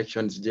repeating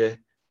elections there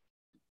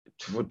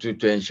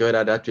to ensure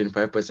that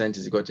 25%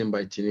 is gotten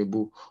by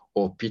Tinubu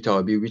or Peter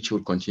Obi, which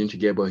will continue to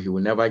get, but he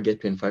will never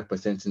get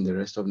 25% in the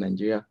rest of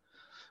Nigeria?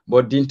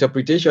 But the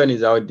interpretation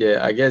is out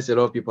there. I guess a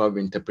lot of people have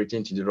been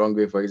interpreting it the wrong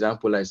way. For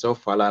example, I saw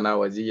Falana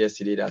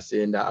yesterday that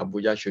saying that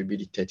Abuja should be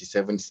the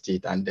 37th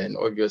state, and then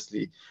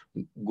obviously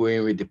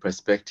going with the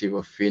perspective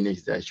of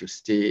Phoenix that should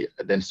stay,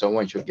 then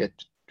someone should get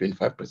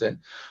 25%.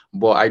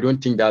 But I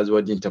don't think that's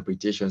what the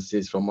interpretation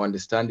says. From my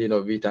understanding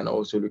of it and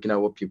also looking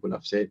at what people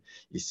have said,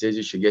 it says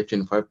you should get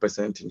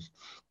 25%,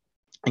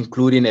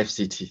 including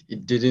FCT.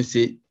 It didn't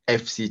say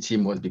FCT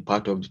must be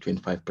part of the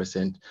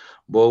 25%,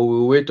 but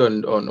we'll wait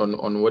on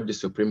what the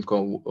Supreme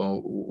Court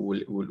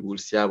will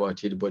say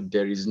about it. But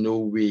there is no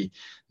way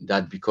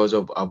that because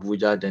of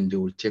Abuja, then they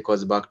will take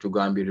us back to go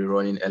and be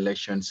rerunning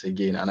elections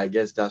again. And I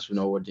guess that's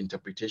not what the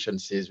interpretation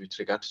says with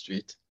regards to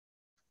it.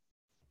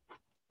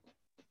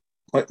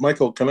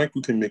 Michael, can I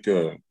quickly make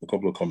a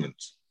couple of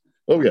comments?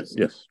 Oh, yes.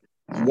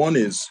 One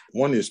is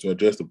to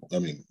address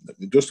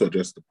just to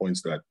address the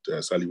points that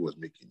Sally was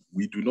making.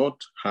 We do not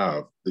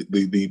have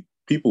the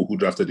people who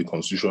drafted the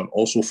Constitution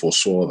also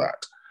foresaw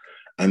that,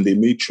 and they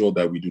made sure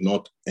that we do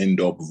not end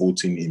up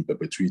voting in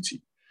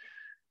perpetuity.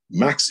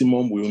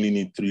 Maximum, we only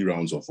need 3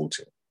 rounds of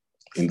voting.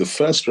 In the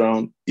first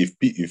round, if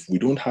we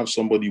don't have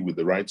somebody with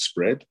the right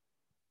spread,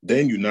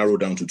 then you narrow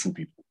down to 2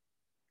 people.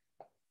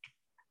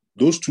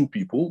 Those 2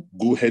 people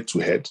go head to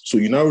head. So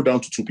you narrow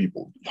down to 2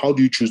 people. How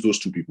do you choose those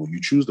 2 people? You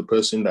choose the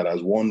person that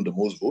has won the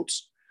most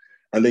votes,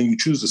 and then you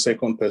choose the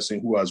second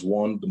person who has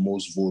won the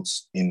most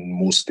votes in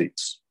most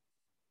states.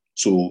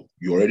 So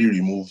you already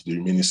remove the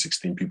remaining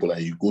 16 people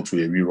and you go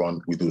to a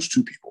rerun with those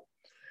 2 people.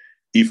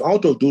 If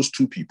out of those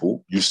 2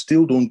 people, you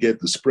still don't get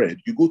the spread,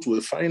 you go to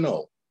a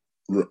final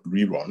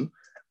rerun.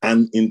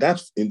 And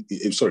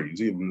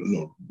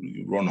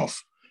runoff.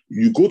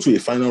 You go to a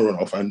final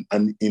runoff,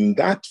 and in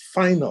that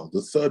final,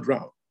 the 3rd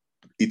round,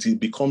 it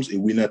becomes a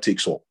winner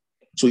takes all.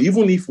 So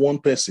even if one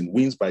person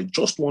wins by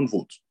just 1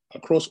 vote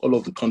across all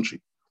of the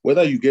country,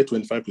 whether you get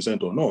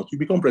 25% or not, you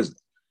become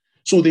president.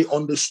 So they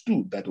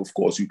understood that, of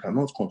course, you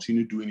cannot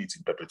continue doing it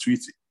in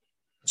perpetuity.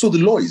 So the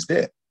law is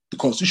there. The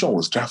Constitution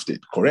was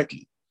drafted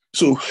correctly.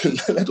 So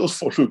let us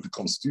follow the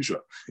Constitution.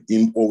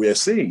 What we are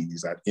saying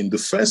is that in the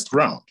first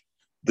round,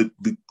 the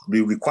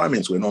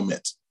requirements were not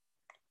met.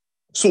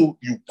 So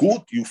you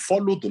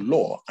follow the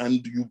law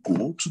and you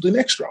go to the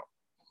next round.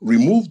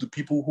 Remove the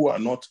people who are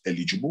not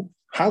eligible,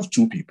 have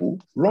 2 people,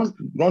 run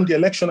the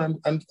election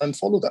and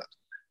follow that.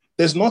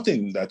 There's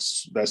nothing that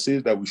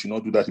says that we should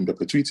not do that in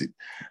perpetuity.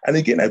 And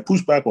again, I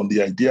push back on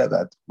the idea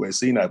that we're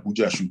saying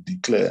Abuja should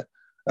declare.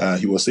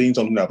 He was saying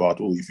something about,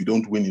 if you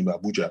don't win in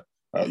Abuja,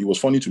 it was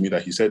funny to me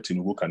that he said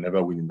Tinubu can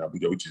never win in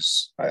Abuja, which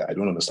is, I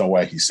don't understand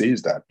why he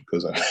says that,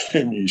 because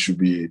I mean,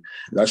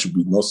 that should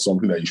be not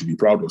something that you should be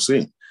proud of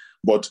saying.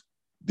 But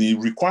the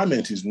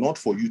requirement is not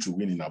for you to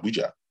win in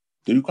Abuja.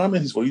 The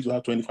requirement is for you to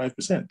have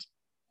 25%.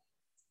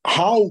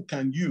 How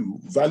can you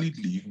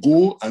validly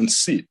go and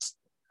sit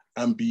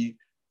and be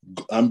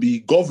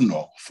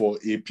governor for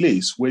a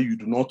place where you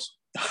cannot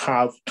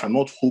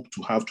hope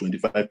to have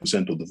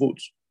 25% of the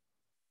votes?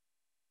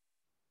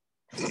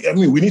 I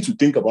mean, we need to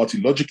think about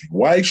it logically.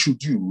 Why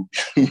should you,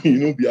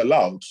 be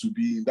allowed to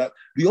be in that?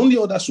 The only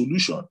other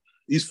solution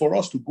is for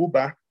us to go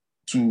back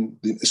to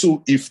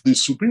so if the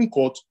Supreme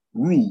Court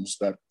rules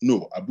that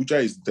no,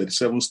 Abuja is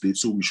 37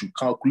 states, so we should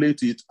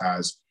calculate it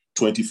as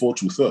 24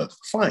 to 3rd,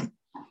 fine.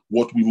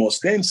 What we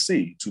must then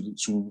say to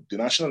the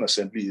National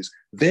Assembly is,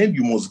 then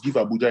you must give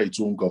Abuja its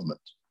own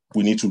government.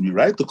 We need to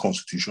rewrite the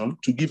constitution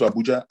to give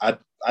Abuja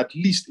at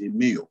least a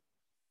mayor,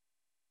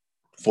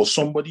 for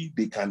somebody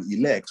they can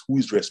elect who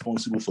is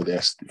responsible for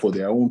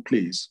their own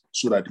place,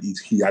 so that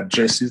he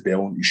addresses their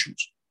own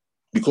issues.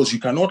 Because you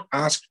cannot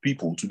ask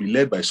people to be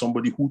led by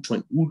somebody who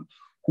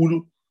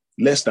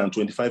less than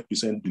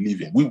 25%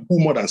 believe in, who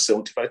more than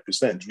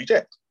 75%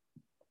 reject.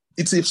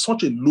 It's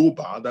such a low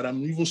bar that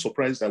I'm even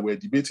surprised that we're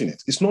debating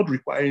it. It's not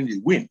requiring a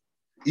win.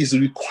 It's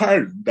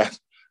requiring that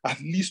at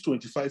least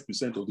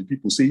 25% of the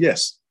people say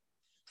yes.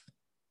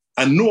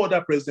 And no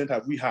other president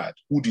have we had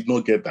who did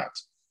not get that.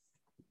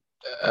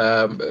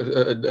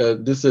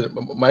 This is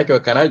Michael.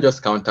 Can I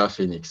just counter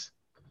Phoenix?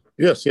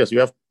 Yes. You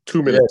have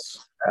 2 minutes.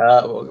 Yes.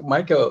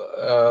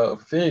 Michael,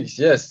 Phoenix.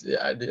 Yes,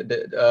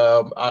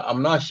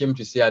 I'm not ashamed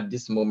to say at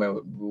this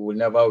moment we will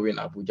never win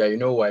Abuja. You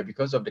know why?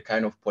 Because of the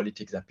kind of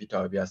politics that Peter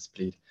Obi has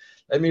played.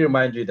 Let me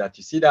remind you that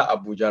you see that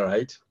Abuja,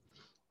 right?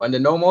 On the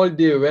normal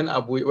day when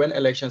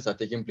elections are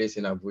taking place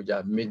in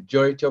Abuja,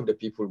 majority of the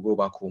people go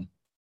back home.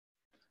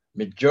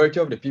 Majority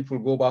of the people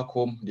go back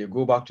home. They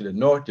go back to the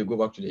north, they go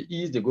back to the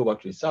east, they go back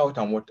to the south,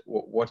 and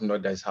what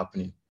not that is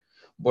happening.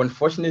 But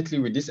unfortunately,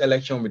 with this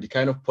election, with the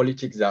kind of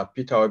politics that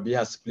Peter Obi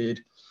has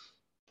played,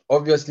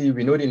 obviously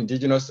we know the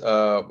indigenous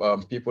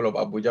people of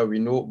Abuja. We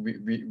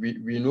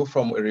know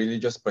from a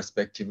religious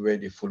perspective where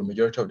the full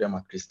majority of them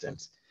are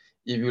Christians.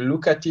 If you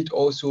look at it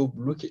also,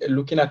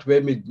 looking at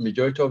where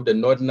majority of the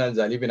northerners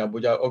that live in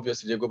Abuja,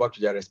 obviously they go back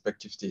to their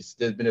respective states.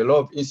 There's been a lot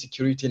of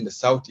insecurity in the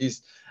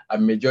southeast,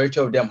 and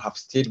majority of them have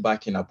stayed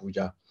back in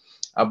Abuja.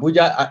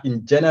 Abuja,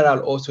 in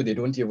general, also, they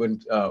don't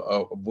even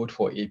vote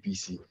for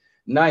APC.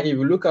 Now, if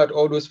you look at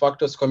all those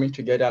factors coming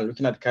together and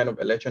looking at the kind of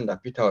election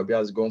that Peter Obi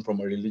has gone from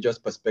a religious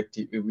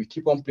perspective, we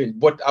keep on playing.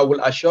 But I will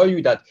assure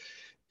you that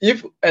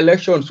if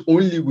elections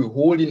only we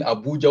hold in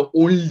Abuja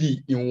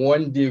only in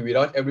one day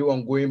without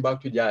everyone going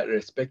back to their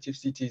respective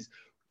cities,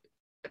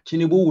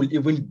 Tinubu will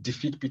even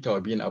defeat Peter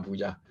Obi in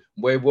Abuja.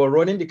 But if we're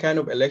running the kind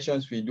of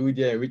elections we do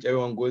there, in which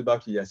everyone goes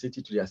back to their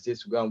city, to their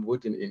states to go and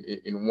vote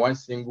in one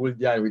single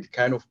day, and with the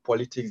kind of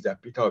politics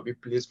that Peter Obi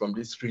plays from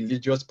this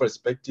religious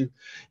perspective,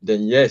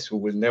 then yes, we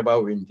will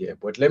never win there.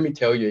 But let me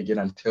tell you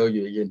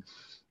again,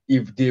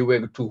 if they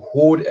were to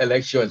hold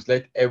elections,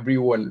 let's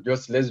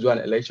do an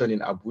election in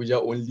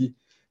Abuja only,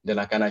 then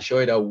I can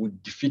assure you that we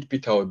would defeat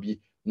Peter Obi,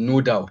 no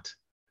doubt.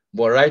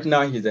 But right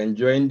now, he's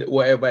enjoying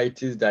whatever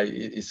it is that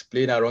is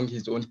playing around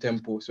his own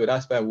tempo. So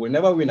that's why we'll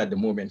never win at the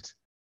moment.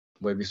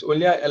 But if it's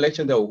only an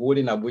election that will hold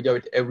in Abuja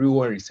with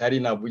everyone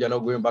residing in Abuja, not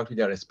going back to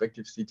their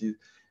respective cities,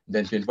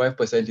 then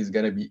 25% is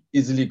going to be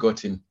easily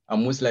gotten.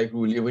 And most likely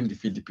we'll even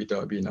defeat the Peter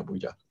Obi in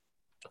Abuja.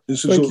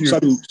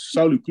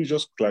 Saul, could you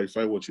just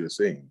clarify what you're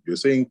saying? You're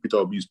saying Peter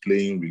Obi is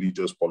playing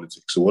religious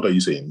politics. So what are you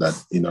saying? That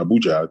in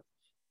Abuja,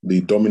 the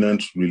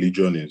dominant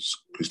religion is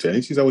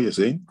Christianity? Is that what you're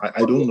saying? I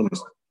don't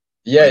understand.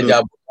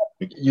 Yeah,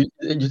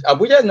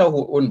 Abuja is not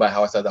owned by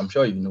Hausas, I'm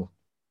sure you know.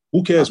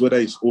 Who cares whether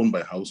it's owned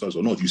by Hausas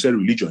or not? You said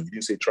religion, you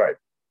didn't say tribe.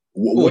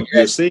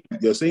 You're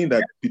saying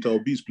that Peter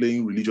Obi is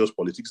playing religious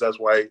politics. That's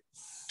why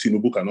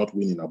Tinubu cannot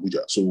win in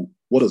Abuja. So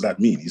what does that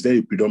mean? Is there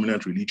a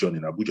predominant religion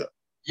in Abuja?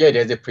 Yeah,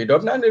 there's a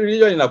predominant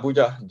religion in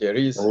Abuja. There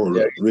is.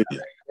 Really?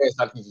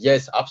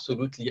 Yes,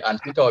 absolutely.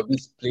 And Peter Obi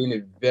is playing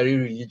a very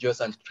religious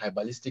and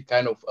tribalistic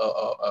kind of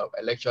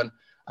election.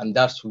 And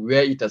that's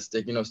where it has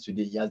taken us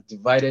today. He has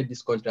divided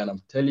this country, and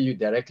I'm telling you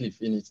directly,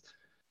 finished.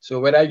 So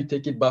whether you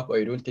take it back or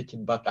you don't take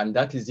it back, and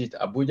that is it.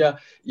 Abuja.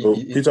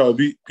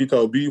 Peter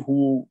Obi,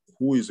 who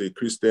is a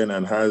Christian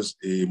and has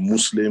a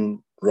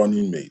Muslim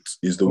running mate,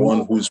 is the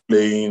one who's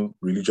playing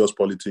religious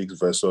politics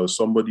versus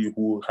somebody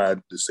who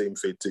had the same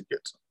faith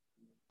ticket.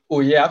 Oh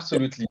yeah,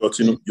 absolutely.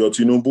 Your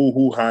Tinubu,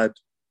 who had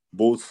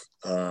both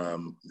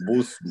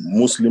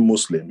Muslim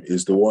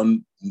is the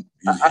one.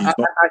 I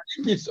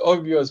think it's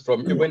obvious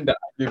from even the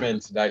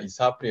arguments that is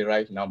happening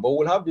right now. But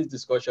we'll have this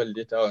discussion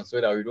later on so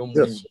that we don't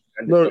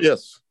move.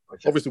 Yes.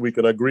 Obviously, we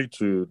can agree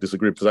to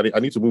disagree because I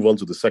need to move on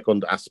to the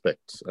second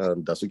aspect.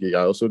 And that's okay.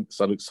 I also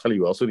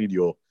need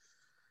your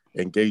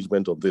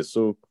engagement on this.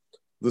 So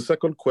the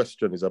second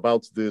question is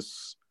about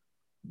this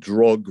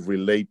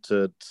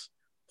drug-related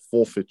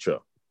forfeiture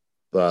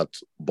that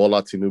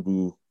Bola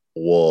Tinubu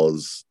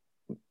was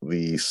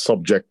the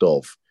subject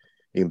of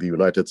in the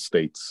United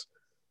States.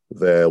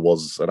 There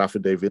was an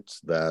affidavit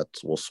that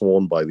was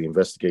sworn by the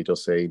investigator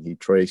saying he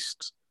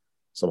traced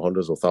some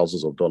hundreds of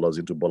thousands of dollars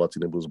into Bola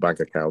Tinubu's bank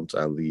account,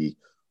 and the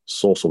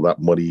source of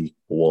that money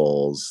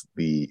was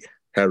the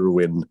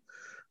heroin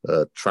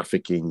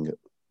trafficking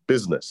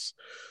business.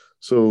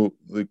 So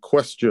the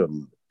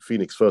question,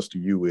 Phoenix, first to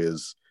you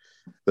is,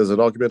 there's an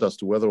argument as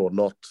to whether or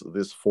not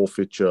this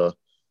forfeiture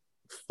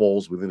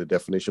falls within the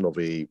definition of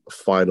a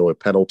fine or a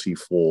penalty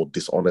for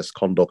dishonest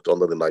conduct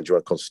under the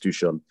Nigerian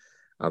Constitution,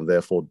 and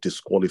therefore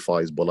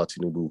disqualifies Bola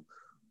Tinubu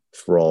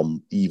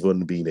from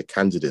even being a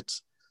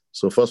candidate.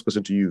 So first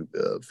question to you,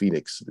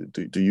 Phoenix,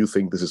 do you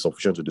think this is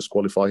sufficient to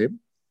disqualify him?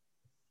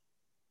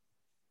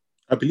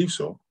 I believe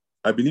so.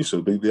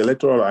 The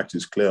Electoral Act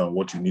is clear on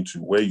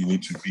where you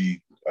need to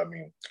be,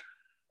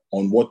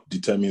 on what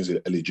determines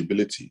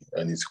eligibility.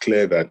 And it's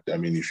clear that,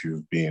 if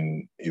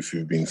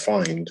you've been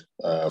fined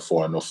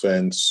for an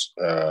offense,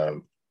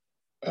 and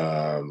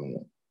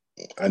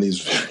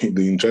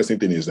the interesting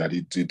thing is that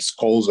it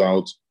calls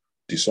out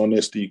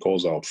dishonesty,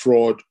 calls out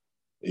fraud.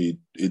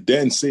 It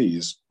then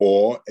says,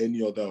 or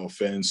any other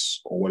offense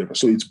or whatever.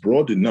 So it's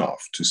broad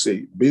enough to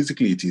say,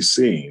 basically it is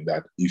saying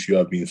that if you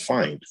have been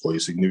fined for a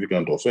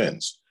significant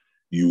offense,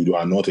 you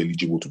are not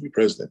eligible to be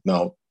president.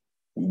 Now,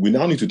 we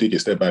now need to take a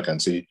step back and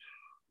say,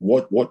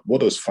 what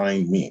does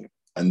fine mean?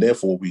 And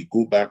therefore we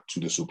go back to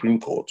the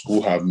Supreme Court,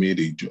 who have made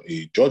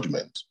a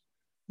judgment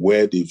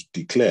where they've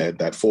declared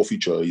that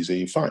forfeiture is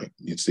a fine.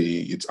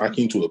 It's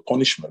akin to a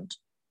punishment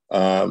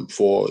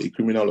for a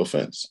criminal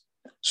offense.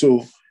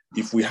 So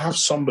if we have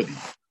somebody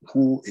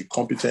who a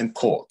competent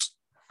court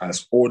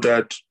has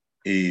ordered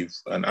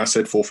an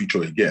asset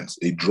forfeiture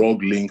against, a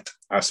drug-linked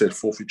asset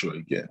forfeiture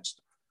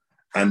against,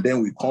 and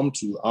then we come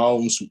to our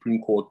own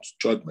Supreme Court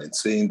judgment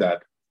saying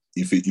that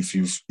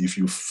if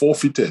you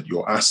forfeited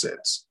your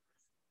assets,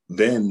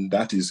 then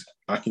that is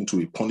akin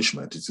to a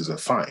punishment. It is a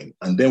fine.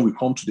 And then we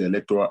come to the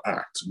Electoral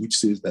Act, which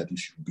says that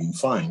if you've been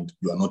fined,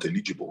 you are not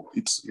eligible.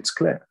 It's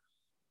clear.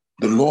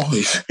 The law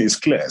is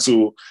clear.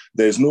 So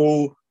there's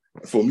no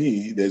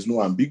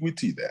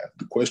ambiguity there.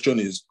 The question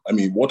is,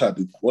 what are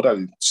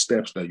the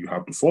steps that you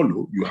have to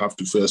follow? You have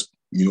to first,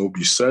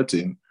 be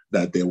certain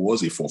that there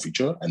was a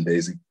forfeiture, and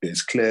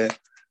there's clear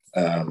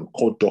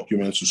court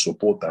documents to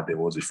support that there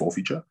was a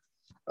forfeiture.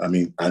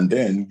 And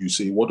then you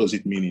say, what does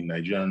it mean in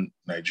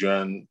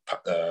Nigerian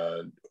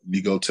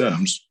legal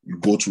terms? You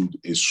go to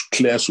a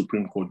clear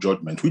Supreme Court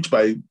judgment, which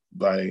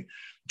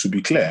to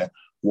be clear,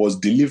 was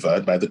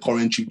delivered by the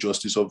current Chief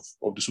Justice of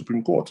the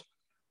Supreme Court.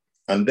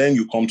 And then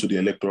you come to the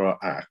Electoral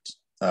Act,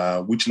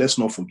 which, let's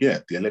not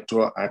forget, the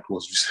Electoral Act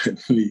was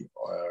recently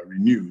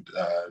renewed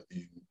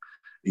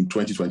in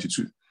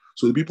 2022.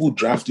 So the people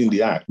drafting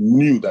the act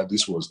knew that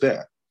this was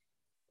there.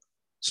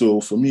 So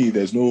for me,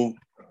 there's no,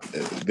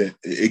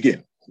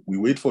 again, we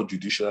wait for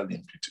judicial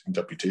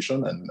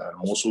interpretation, and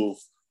I'm also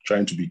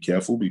trying to be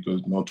careful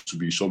because not to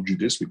be sub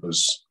judice,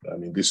 because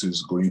this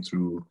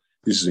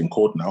is in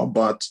court now.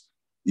 But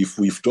if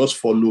we just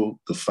follow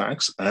the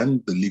facts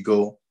and the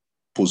legal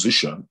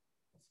position,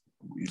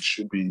 it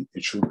should be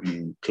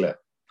clear.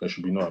 There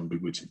should be no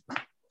ambiguity.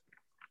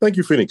 Thank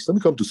you, Phoenix. Let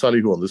me come to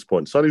Salihu on this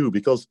point. Salihu,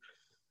 because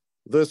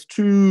there's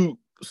two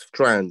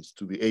strands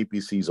to the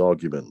APC's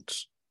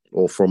argument,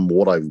 or from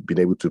what I've been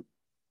able to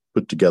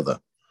put together.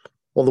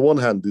 On the one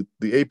hand,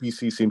 the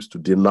APC seems to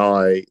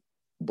deny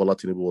Bola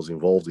Tinubu was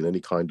involved in any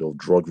kind of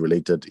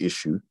drug-related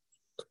issue.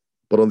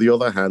 But on the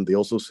other hand, they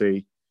also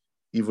say,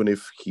 even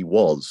if he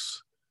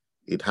was,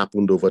 it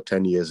happened over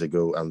 10 years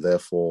ago, and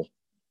therefore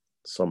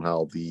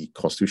somehow the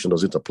Constitution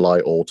doesn't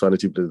apply. Or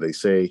alternatively, they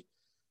say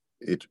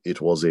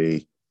it was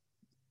a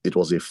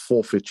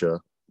forfeiture,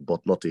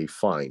 but not a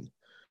fine.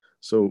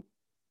 So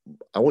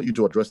I want you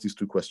to address these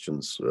two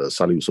questions,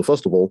 Salihu. So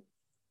first of all,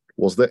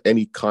 was Bola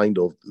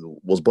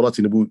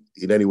Tinubu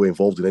in any way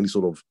involved in any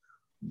sort of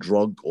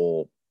drug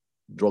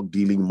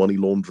dealing, money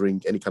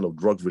laundering, any kind of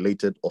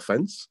drug-related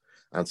offense?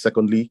 And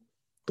secondly,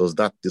 does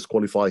that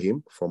disqualify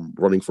him from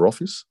running for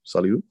office,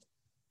 Salihu?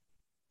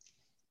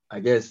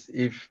 I guess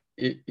if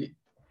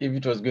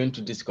it was going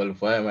to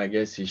disqualify him, I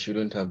guess he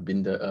shouldn't have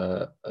been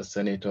a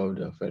senator of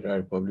the Federal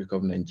Republic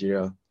of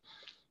Nigeria.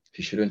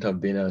 He shouldn't have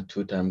been a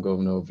two-time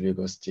governor of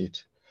Lagos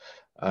State.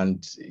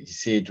 And you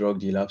say drug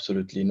deal,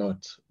 absolutely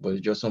not. But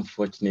it's just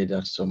unfortunate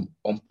that some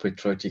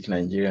unpatriotic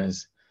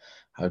Nigerians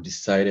have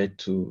decided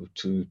to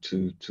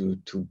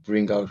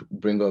bring up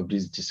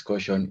this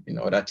discussion in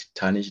order to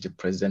tarnish the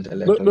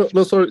president-elect.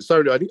 No,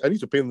 sorry. I need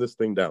to pin this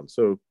thing down.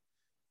 So,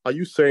 are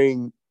you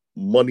saying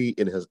money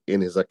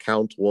in his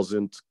account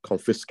wasn't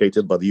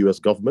confiscated by the U.S.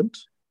 government?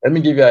 Let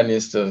me give you an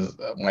instance,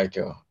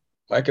 Michael.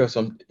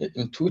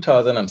 In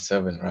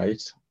 2007,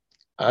 right?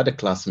 I had a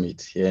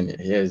classmate here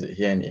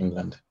in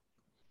England.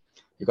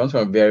 He comes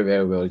from a very,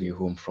 very wealthy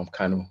home from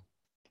Kano.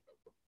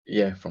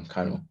 Yeah, from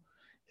Kano.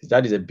 His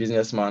dad is a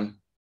businessman.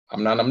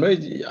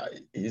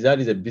 His dad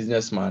is a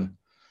businessman,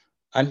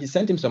 and he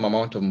sent him some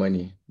amount of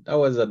money. That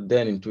was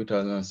then in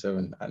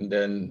 2007. And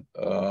then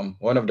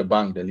one of the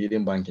bank, the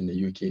leading bank in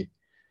the UK,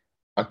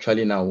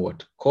 actually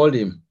called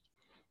him,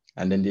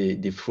 and then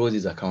they froze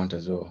his account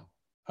as well.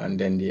 and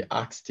then they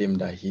asked him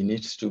that he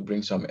needs to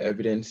bring some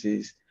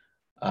evidences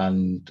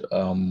and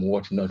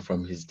whatnot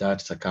from his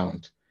dad's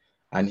account.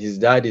 And his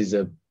dad is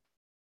a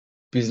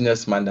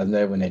businessman that's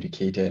not even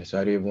educated, so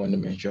I don't even want to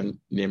mention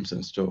names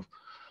and stuff.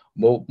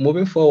 But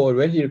moving forward,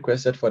 when he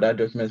requested for that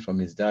document from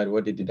his dad,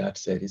 what did the dad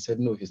say? He said,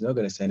 no, he's not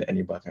going to send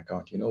any bank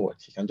account. You know what?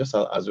 He can just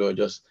as well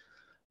just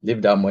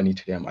leave that money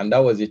to them. And that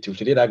was it.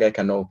 Today, that guy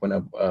cannot open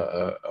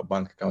a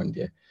bank account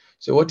there.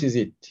 So what is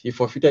it? He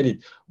forfeited it.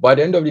 But at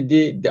the end of the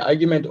day, the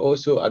argument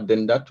also at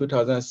then that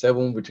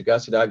 2007 with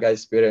regards to that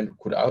guy's parent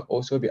could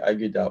also be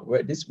argued that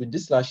with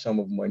this large sum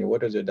of money,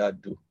 what does your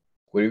dad do?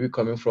 Could it be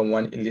coming from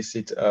one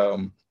illicit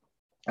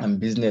and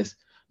business?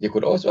 They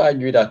could also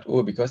argue that,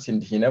 oh, because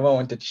he never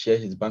wanted to share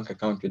his bank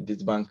account with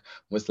this bank,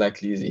 most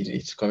likely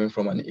it's coming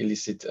from an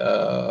illicit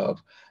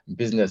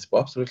business.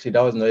 But absolutely,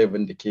 that was not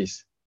even the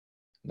case.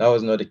 That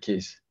was not the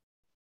case.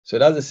 So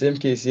that's the same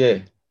case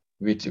here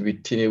with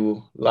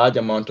Tinubu. Large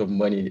amount of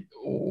money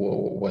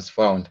was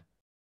found.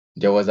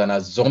 There was an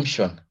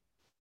assumption.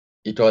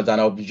 It was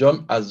an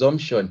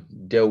assumption.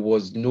 There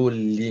was no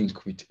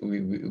link with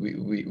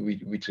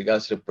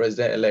regards to the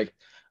president-elect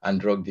and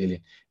drug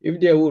dealing. If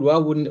they would,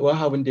 why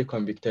haven't they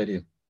convicted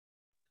him?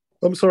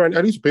 I'm sorry,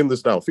 I need to pin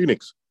this down.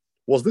 Phoenix,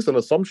 was this an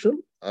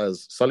assumption,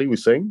 as Sally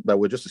was saying, that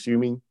we're just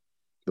assuming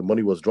the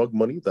money was drug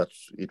money, that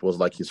it was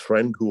like his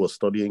friend who was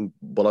studying,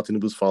 Bola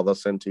Tinubu's father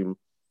sent him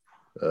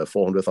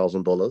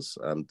 $400,000?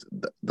 And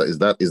is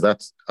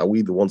that, are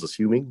we the ones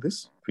assuming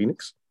this,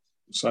 Phoenix?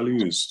 Sally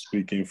is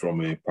speaking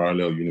from a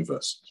parallel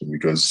universe,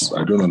 because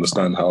I don't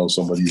understand how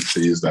somebody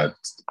says that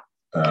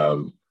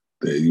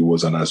it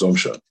was an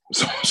assumption.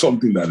 So,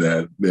 something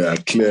that there are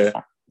clear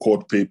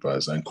court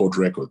papers and court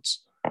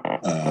records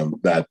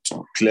that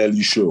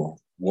clearly show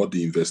what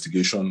the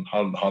investigation,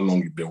 how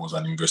long there was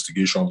an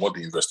investigation, what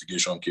the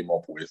investigation came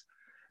up with,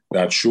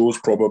 that showed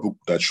probable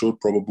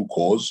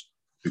cause,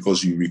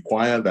 because you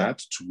require that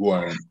to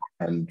go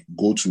and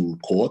go to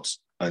court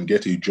and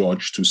get a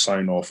judge to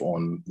sign off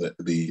on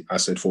the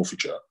asset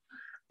forfeiture.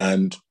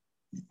 And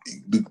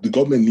the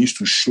government needs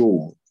to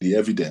show the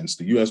evidence.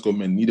 The US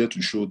government needed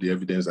to show the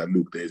evidence that,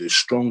 look, there's a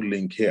strong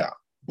link here.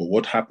 But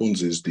what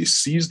happens is they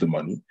seize the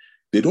money.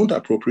 They don't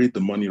appropriate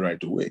the money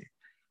right away.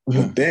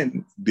 Mm-hmm. But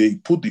then they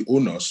put the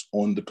onus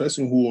on the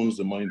person who owns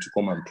the money to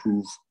come and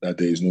prove that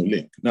there is no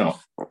link. Now,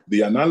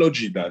 the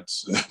analogy that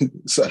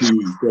Sally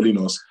is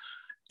telling us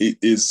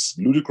is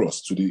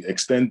ludicrous to the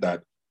extent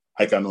that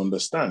I can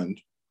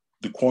understand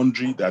the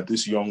quandary that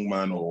this young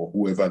man or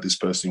whoever this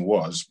person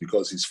was,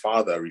 because his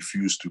father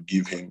refused to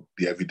give him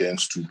the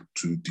evidence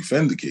to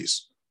defend the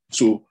case.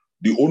 So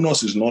the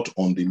onus is not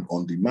on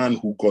the man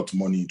who got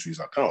money into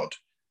his account.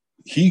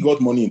 He got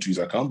money into his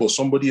account, but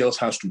somebody else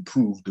has to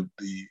prove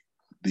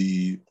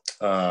the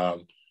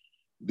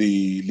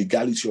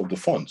legality of the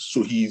funds.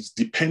 So he's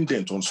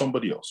dependent on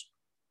somebody else.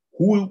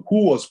 Who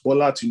was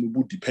Bola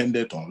Tinubu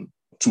dependent on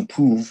to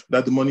prove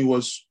that the money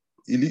was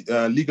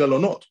legal or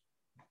not?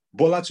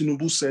 Bola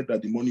Tinubu said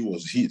that the money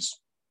was his.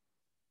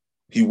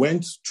 He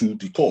went to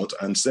the court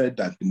and said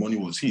that the money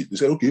was his. They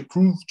said, okay,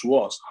 prove to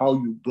us how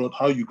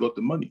you got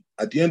the money.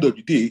 At the end of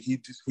the day,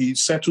 he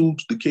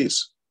settled the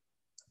case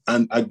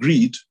and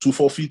agreed to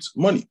forfeit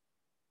money.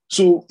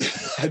 So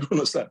I don't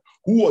understand.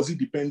 Who was he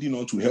depending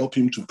on to help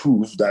him to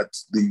prove that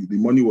the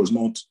money was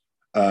not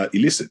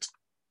illicit?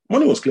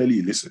 Money was clearly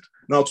illicit.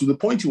 Now, to the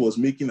point he was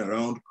making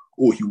around,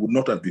 oh, he would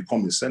not have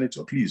become a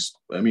senator. Please,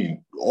 I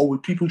mean,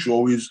 people should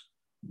always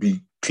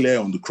be clear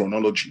on the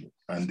chronology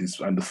and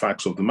the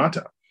facts of the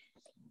matter.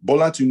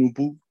 Bola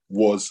Tinubu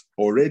was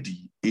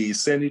already a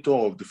senator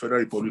of the Federal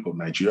Republic of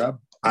Nigeria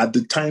at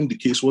the time the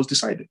case was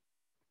decided.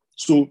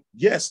 So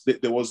yes,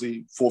 there was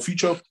a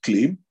forfeiture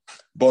claim,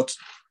 but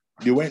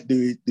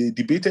they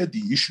debated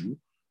the issue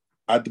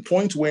at the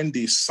point when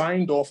they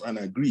signed off and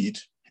agreed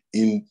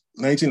in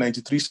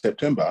 1993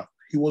 September.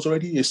 He was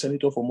already a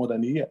senator for more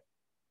than a year.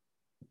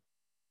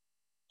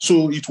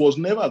 So it was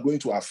never going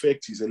to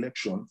affect his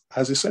election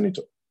as a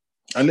senator.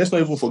 And let's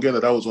not even forget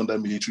that was under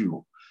military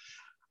rule.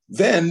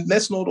 Then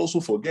let's not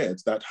also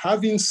forget that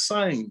having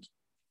signed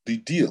the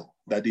deal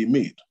that they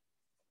made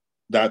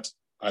that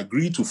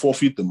agreed to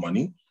forfeit the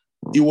money,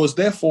 it was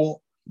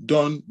therefore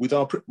done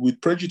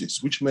with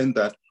prejudice, which meant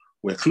that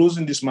we're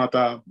closing this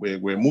matter,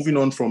 we're moving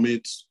on from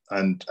it,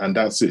 and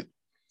that's it.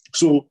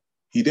 So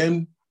he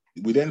then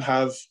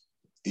joins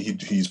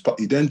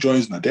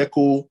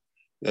NADECO.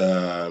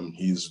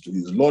 He's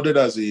lauded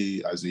as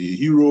a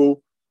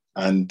hero,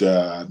 and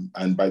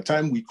by the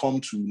time we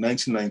come to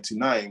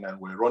 1999 and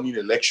we're running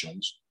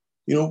elections,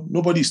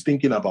 nobody's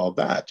thinking about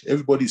that.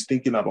 Everybody's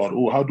thinking about,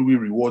 oh, how do we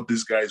reward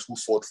these guys who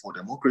fought for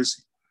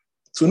democracy?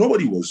 So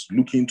nobody was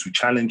looking to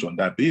challenge on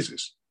that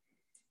basis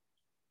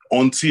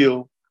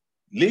until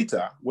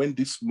later, when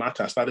this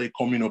matter started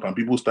coming up and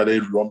people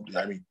started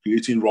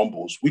creating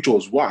rumbles, which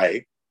was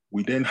why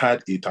we then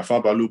had a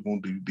Tafa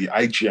Balogun, the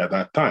IG at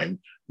that time,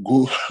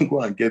 go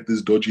and get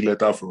this dodgy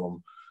letter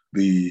from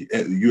the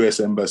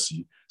US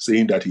Embassy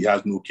saying that he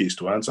has no case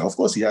to answer. Of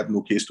course, he had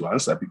no case to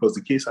answer because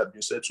the case had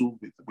been settled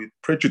with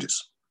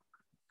prejudice.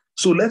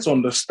 So let's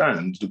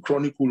understand the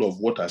chronicle of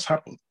what has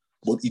happened.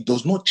 But it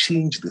does not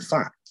change the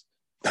fact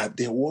that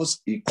there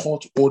was a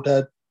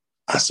court-ordered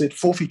asset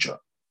forfeiture.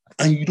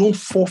 And you don't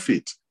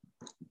forfeit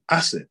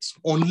assets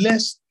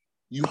unless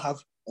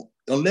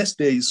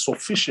there is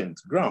sufficient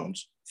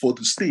grounds for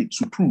the state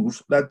to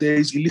prove that there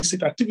is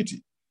illicit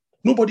activity.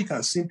 Nobody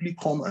can simply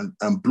come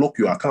and block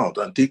your account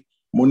and take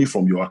money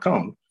from your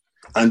account,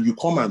 and you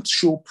come and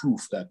show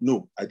proof that,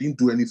 no, I didn't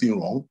do anything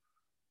wrong,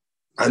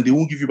 and they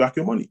won't give you back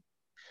your money.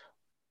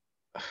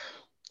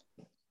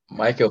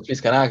 Michael,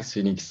 please, can I ask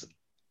Phoenix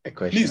a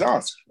question? Please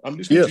ask. I'm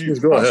listening to you. Yes, please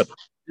go ahead.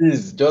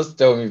 Please, just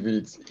tell me,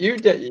 Phoenix,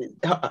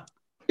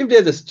 if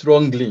there's a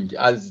strong link,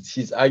 as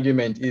his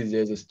argument is,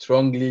 there's a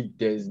strong link,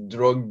 there's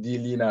drug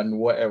dealing and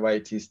whatever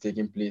it is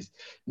taking place,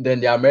 then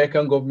the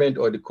American government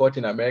or the court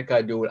in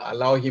America, they will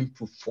allow him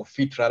to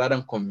forfeit rather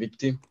than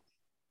convict him.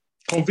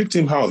 Convict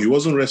him how? He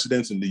wasn't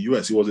resident in the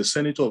US. He was a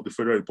senator of the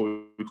Federal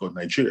Republic of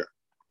Nigeria.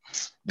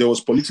 There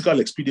was political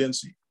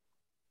expediency.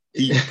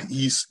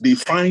 They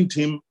fined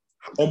him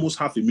almost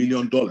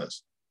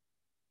 $500,000.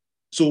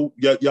 So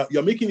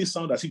you're making it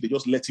sound as if they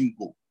just let him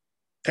go.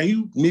 Can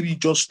you maybe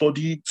just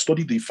study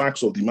the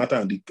facts of the matter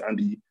and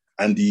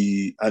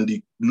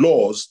the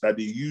laws that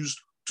they used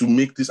to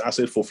make this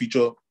asset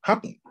forfeiture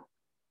happen?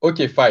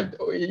 Okay, fine.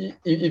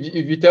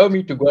 If you tell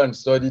me to go and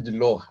study the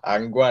law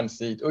and go and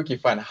say it, okay,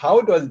 fine.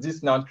 How does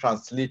this now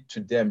translate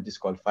to them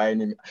disqualifying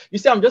him? You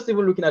see, I'm just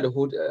even looking at the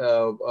whole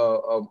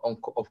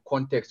of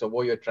context of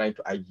what you're trying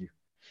to argue.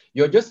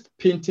 You're just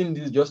painting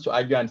this just to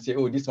argue and say,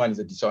 oh, this one is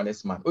a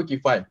dishonest man. Okay,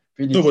 fine.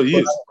 No, but he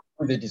is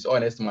a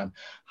dishonest man.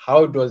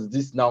 How does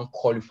this now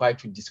qualify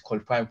to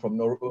disqualify him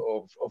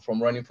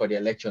from running for the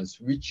elections?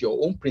 Which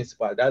your own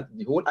principle,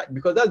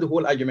 because that's the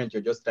whole argument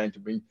you're just trying to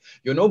bring.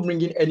 You're not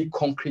bringing any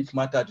concrete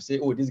matter to say,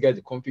 oh, this guy's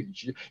a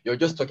conflict. You're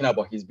just talking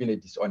about he's been a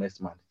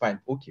dishonest man.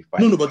 Fine, okay,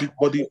 fine. No, but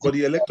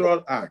the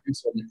Electoral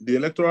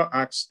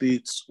Act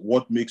states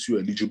what makes you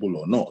eligible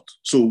or not.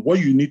 So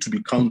what you need to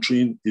be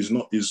countering is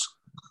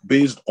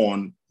based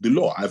on the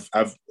law.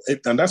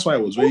 And that's why I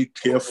was very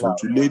careful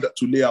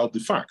to lay out the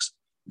facts.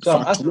 So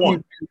I'm asking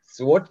you,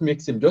 what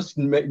makes him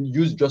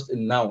use just a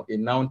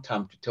noun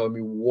term to tell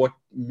me what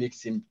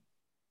makes him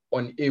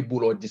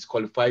unable or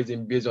disqualifies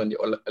him based on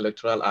the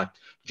Electoral Act?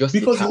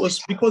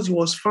 Because he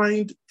was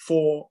fined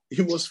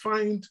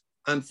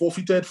and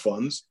forfeited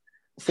funds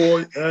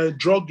for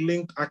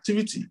drug-linked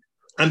activity.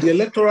 And the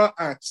Electoral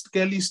Act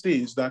clearly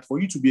states that for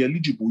you to be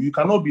eligible, you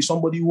cannot be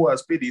somebody who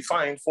has paid a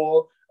fine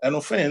for an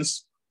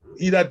offense,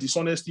 either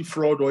dishonesty,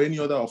 fraud, or any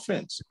other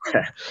offense.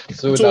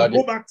 So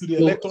go back to the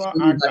Electoral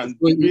Act and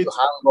debate.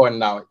 Hang on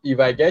now. If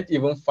I get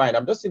even fined,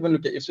 I'm just even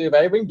looking. So if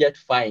I even get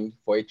fined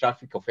for a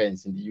traffic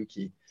offense in the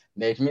UK,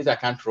 then it means I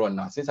can't run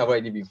now, since I've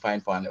already been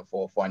fined for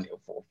an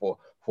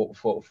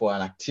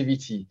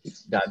activity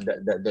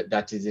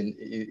that is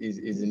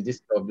in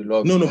this of the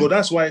law. No, but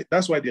that's why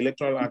the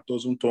Electoral Act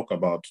doesn't talk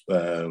about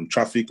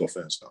traffic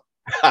offense now.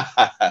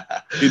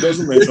 It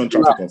doesn't mention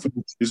traffic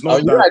offense. It's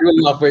not that. I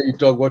don't laugh when you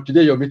talk, but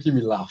today you're making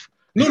me laugh.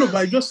 No, but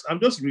I'm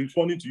just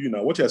responding to you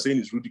now. What you're saying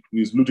is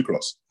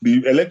ludicrous.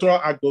 The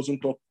Electoral Act doesn't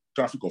talk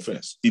traffic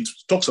offense. It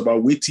talks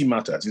about weighty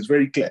matters. It's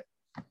very clear.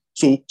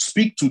 So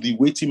speak to the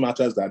weighty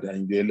matters that are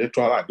in the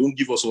Electoral Act. Don't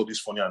give us all these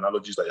funny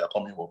analogies that you're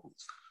coming up with.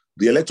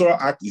 The Electoral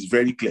Act is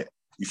very clear.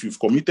 If you've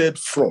committed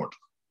fraud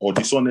or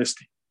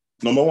dishonesty,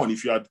 number one,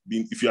 if you had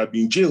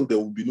been jailed, there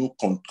would be no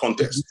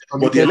contest.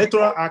 But the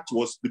Electoral Act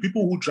was, the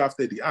people who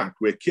drafted the act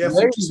were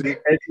careful to say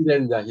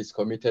evidence that he's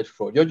committed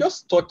fraud. You're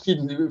just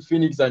talking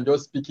Phoenix and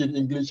just speaking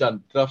English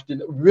and drafting.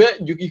 Where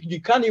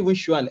you can't even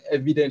show an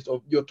evidence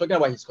of, you're talking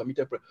about he's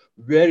committed fraud.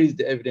 Where is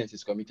the evidence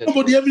he's committed fraud?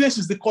 But the evidence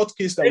is the court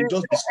case that we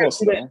just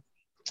discussed now.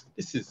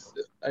 This is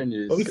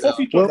the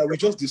forfeiture that we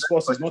just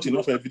discussed is not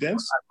enough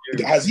evidence.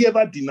 Has he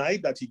ever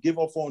denied that he gave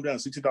up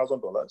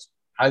 $460,000?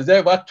 Has he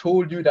ever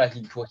told you that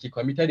he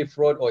committed a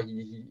fraud or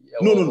he?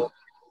 No.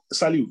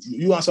 Sally,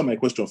 you answer my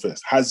question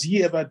first. Has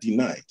he ever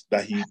denied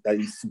that he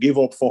gave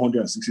up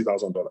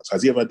 $460,000?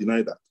 Has he ever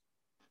denied that?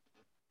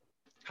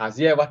 Has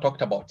he ever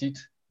talked about it?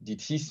 Did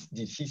he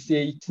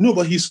say it? No,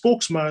 but his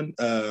spokesman,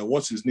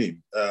 what's his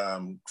name?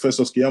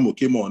 Festus Keyamo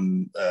came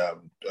on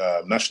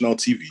national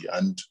TV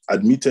and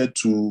admitted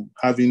to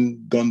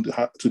having done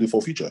to the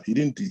forfeiture. He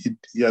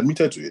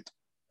admitted to it.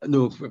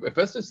 No,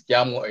 Festus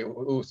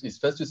Keyamo is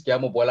Festus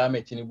Keyamo Bola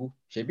Tinubu.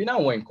 She's been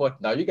now in court.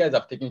 Now you guys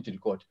have taken it to the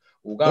court.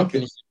 We're going to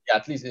finish it.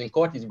 At least in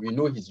court, we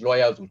know his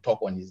lawyers will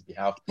talk on his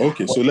behalf.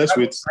 Okay, so let's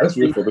wait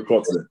for the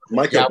court then.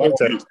 Michael, back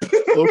to you.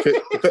 Okay,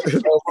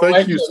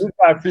 thank you.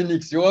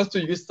 Phoenix, he wants to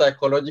use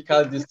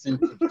psychological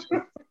distinct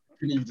to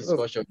finish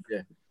discussion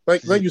here.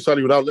 Thank you,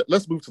 Sally. Now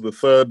let's move to the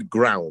third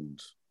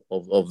ground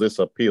of this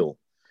appeal,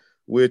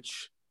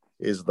 which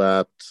is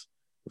that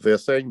they're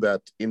saying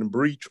that in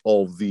breach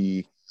of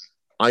the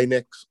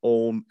INEC's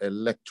own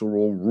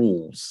electoral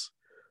rules,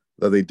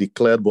 that they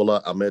declared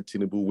Bola Ahmed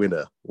Tinubu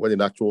winner, when in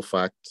actual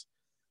fact,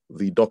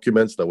 the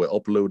documents that were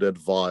uploaded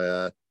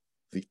via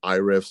the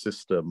IREV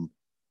system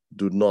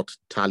do not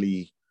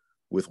tally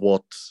with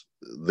what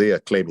they are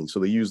claiming. So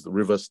they used the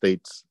River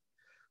State,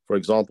 For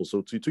example,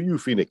 so to you,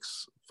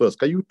 Phoenix, first,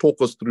 can you talk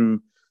us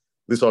through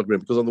this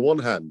argument? Because on the one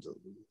hand,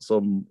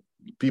 some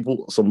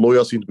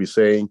lawyers seem to be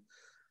saying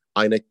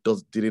INEC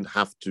didn't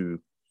have to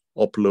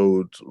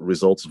upload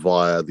results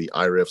via the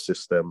IREF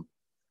system.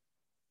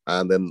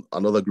 And then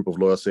another group of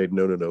lawyers said,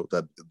 no,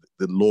 that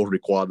the law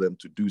required them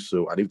to do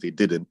so. And if they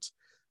didn't,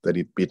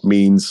 then it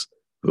means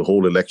the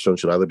whole election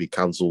should either be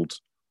cancelled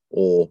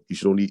or you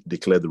should only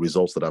declare the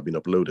results that have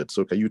been uploaded.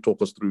 So can you talk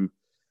us through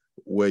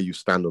where you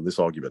stand on this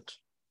argument?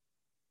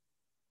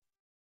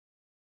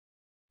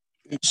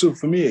 So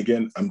for me,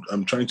 again,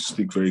 I'm trying to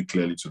stick very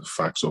clearly to the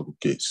facts of the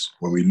case.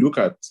 When we look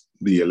at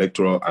the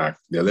Electoral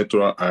Act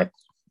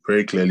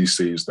very clearly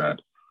says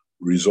that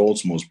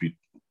results must be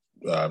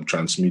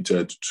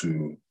transmitted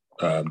to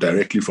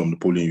directly from the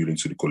polling unit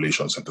to the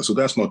collation center. So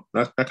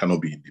that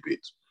cannot be in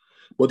debate.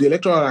 But the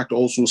Electoral Act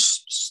also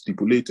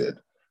stipulated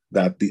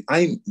that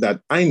that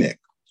INEC,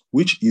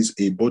 which is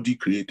a body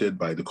created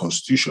by the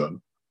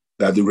Constitution,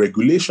 that the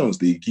regulations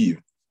they give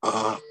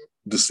are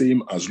the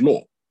same as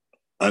law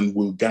and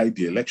will guide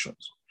the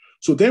elections.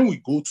 So then we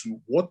go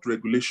to what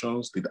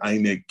regulations did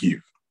INEC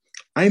give?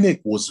 INEC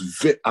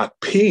was at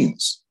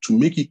pains to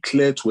make it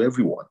clear to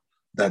everyone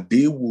that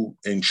they will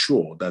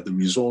ensure that the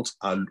results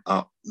are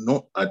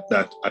not,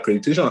 that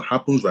accreditation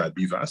happens via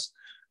BVAS,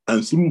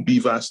 and through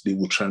BVAS, they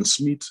will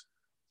transmit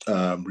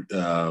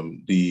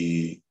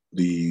the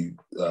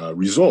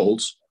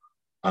results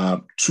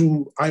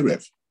to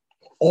IREF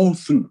all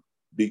through.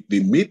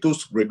 They made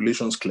those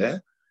regulations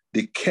clear.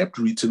 They kept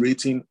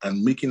reiterating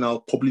and making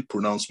out public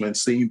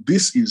pronouncements saying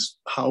this is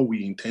how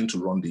we intend to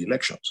run the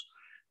elections.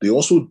 They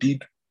also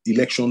did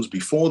elections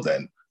before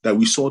then that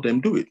we saw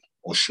them do it.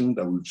 Osun,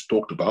 that we've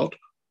talked about,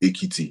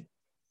 Ekiti,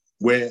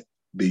 where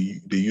they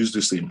used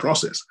the same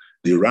process.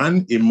 They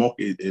ran a mock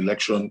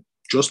election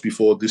just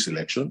before this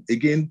election,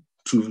 again,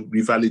 to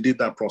revalidate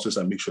that process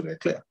and make sure they're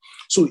clear.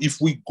 So if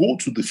we go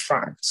to the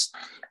facts,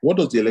 what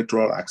does the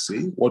Electoral Act say?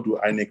 What do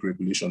INEC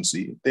regulations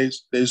say?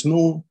 There's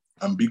no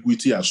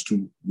ambiguity as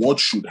to what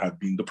should have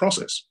been the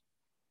process.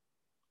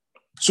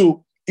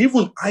 So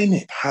even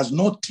INEC has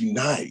not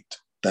denied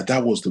that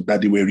that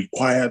they were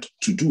required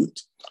to do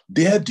it.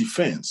 Their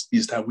defense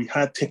is that we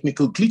had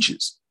technical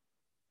glitches.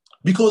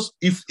 Because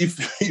if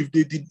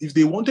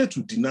they wanted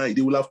to deny,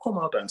 they will have come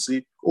out and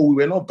say, oh, we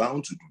were not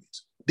bound to do it.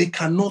 They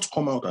cannot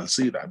come out and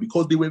say that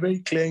because they were very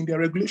clear in their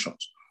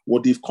regulations.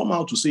 What they've come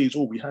out to say is,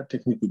 oh, we had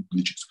technical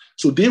glitches.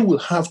 So they will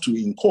have to,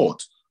 in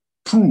court,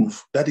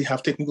 prove that they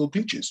have technical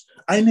glitches.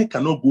 INEC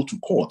cannot go to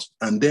court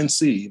and then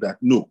say that,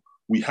 no,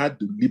 we had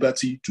the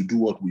liberty to do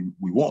what we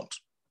want.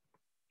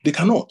 They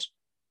cannot,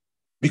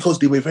 because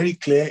they were very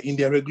clear in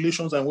their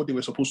regulations and what they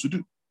were supposed to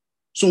do.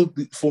 So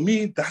for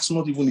me, that's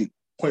not even a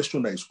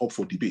question that is up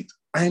for debate.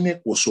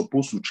 INEC was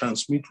supposed to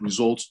transmit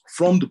results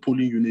from the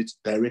polling unit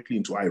directly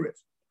into IREF,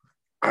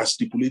 as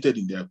stipulated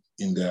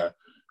in their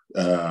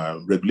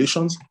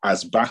regulations,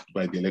 as backed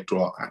by the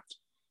Electoral Act.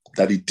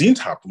 That it didn't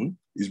happen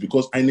is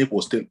because INEC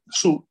was still.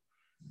 So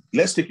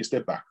let's take a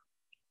step back.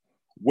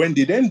 When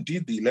they then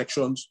did the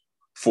elections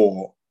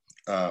for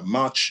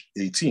March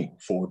 18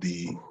 for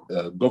the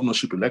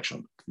governorship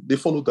election, they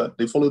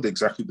followed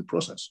exactly the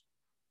process.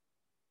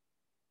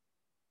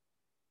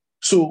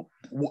 So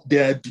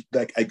I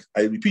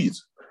repeat,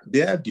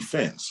 their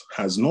defense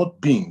has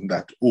not been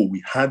that, oh,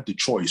 we had the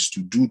choice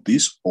to do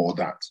this or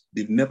that.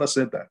 They've never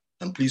said that.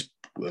 And please,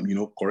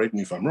 correct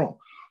me if I'm wrong.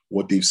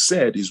 What they've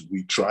said is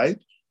we tried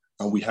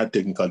and we had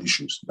technical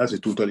issues. That's a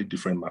totally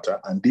different matter.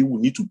 And they will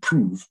need to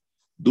prove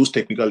those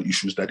technical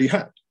issues that they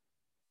had.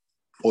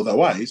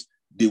 Otherwise,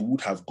 they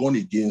would have gone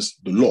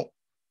against the law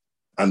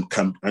and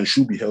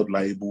should be held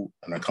liable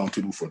and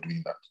accountable for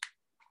doing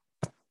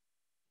that.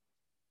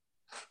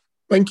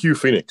 Thank you,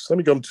 Phoenix. Let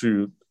me come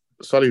to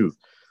Salihu.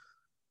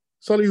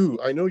 Salihu,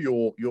 I know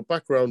your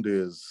background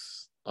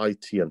is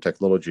IT and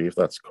technology, if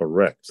that's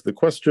correct. The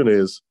question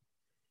is,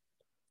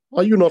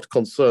 are you not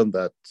concerned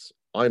that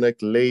INEC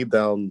laid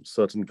down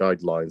certain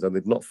guidelines and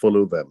did not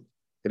follow them?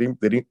 They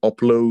didn't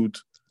upload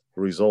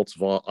results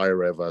via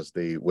IREV as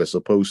they were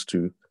supposed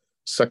to.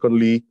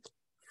 Secondly,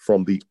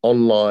 from the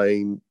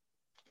online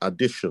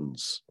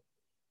additions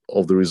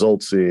of the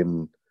results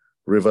in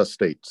River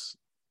State,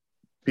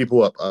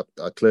 people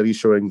are clearly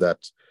showing that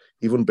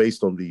even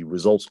based on the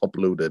results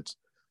uploaded,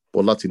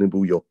 Bola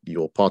Tinubu,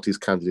 your party's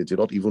candidate, did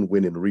not even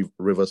win in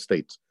River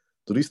State.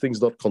 Do these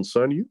things not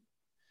concern you?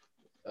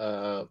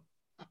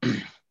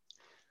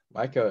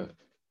 Michael,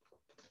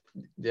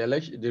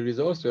 the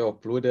results were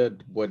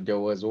uploaded, but there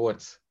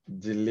was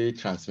delayed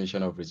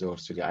transmission of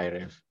results to the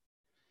IREF,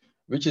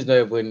 which is not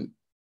even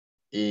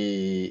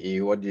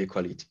what do you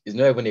call it? It's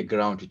not even a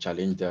ground to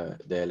challenge the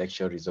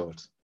election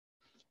results.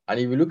 And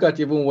if you look at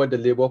even what the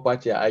Labour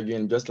Party are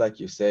arguing, just like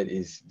you said,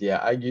 is they are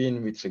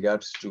arguing with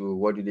regards to,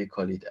 what do they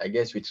call it? I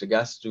guess with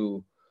regards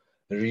to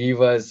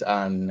Rivers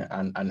and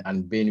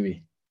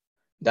Benue.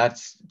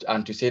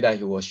 And to say that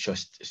he was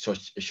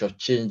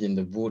shortchanged in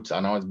the votes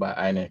announced by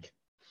INEC.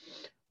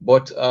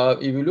 But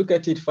if you look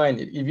at it, fine.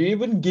 If you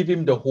even give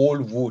him the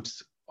whole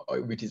votes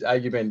with his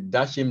argument,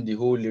 dash him the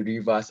whole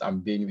Rivers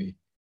and Benue,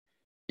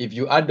 if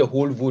you add the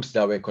whole votes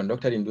that were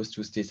conducted in those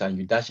two states and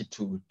you dash it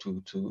to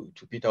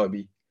Peter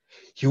Obi,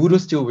 he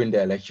wouldn't still win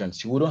the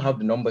elections. He wouldn't have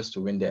the numbers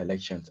to win the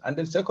elections. And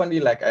then secondly,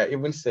 like I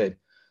even said,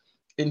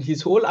 in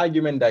his whole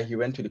argument that he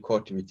went to the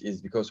court with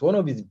is because one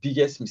of his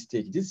biggest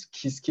mistakes,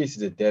 his case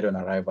is a dead on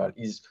arrival,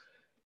 is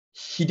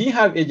he didn't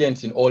have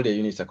agents in all the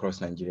units across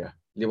Nigeria.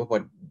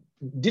 Liverpool,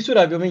 this would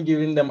have even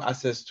given them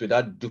access to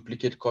that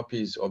duplicate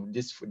copies of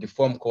the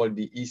form called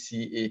the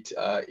EC8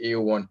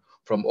 A1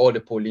 from all the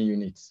polling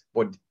units.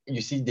 But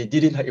you see, they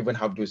didn't even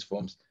have those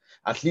forms.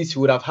 At least he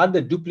would have had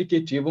the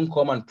duplicate to even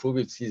come and prove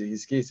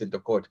his case in the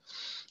court.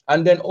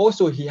 And then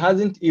also, he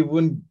hasn't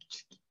even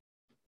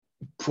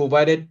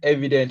provided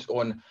evidence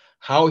on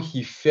how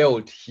he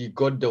felt he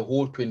got the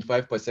whole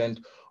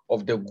 25%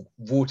 of the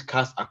vote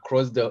cast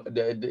across the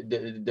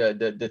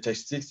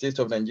 36 states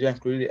of Nigeria,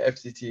 including the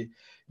FCT,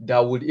 that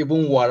would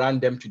even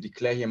warrant them to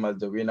declare him as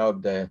the winner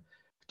of the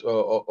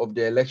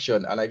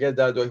election. And I guess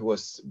that's what he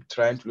was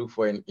trying to look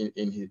for in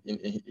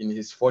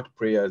his fourth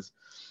prayers.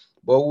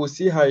 But we'll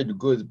see how it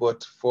goes.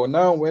 But for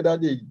now, whether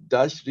they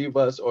dash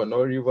Rivers or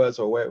no Rivers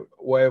or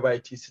wherever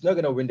it is, he's not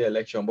going to win the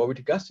election. But with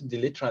regards to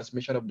delayed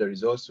transmission of the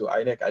results to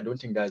INEC, I don't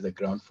think that's the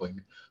ground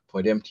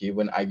for them to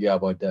even argue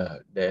about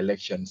the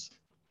elections.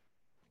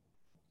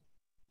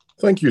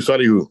 Thank you,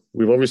 Salihu.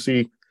 We've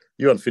obviously,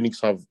 you and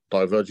Phoenix have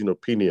diverging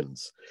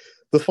opinions.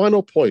 The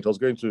final point I was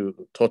going to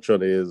touch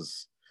on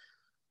is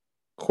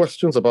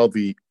questions about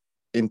the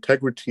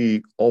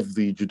integrity of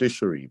the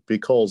judiciary,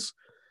 because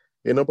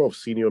a number of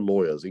senior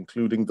lawyers,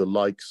 including the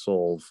likes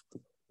of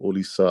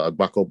Olisa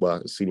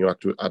Agbakoba, senior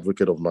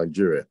advocate of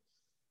Nigeria,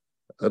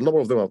 a number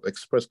of them have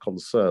expressed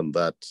concern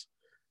that,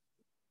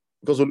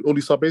 because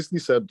Olisa basically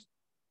said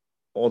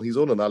on his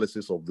own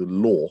analysis of the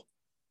law,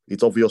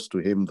 it's obvious to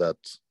him that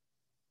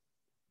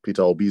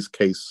Peter Obi's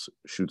case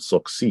should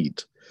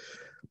succeed.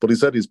 But he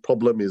said his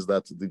problem is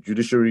that the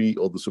judiciary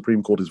or the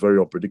Supreme Court is very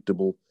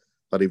unpredictable,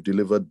 that they've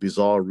delivered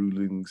bizarre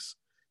rulings.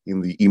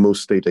 In the Imo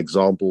State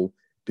example,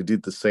 they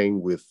did the same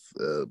with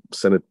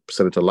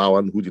Senator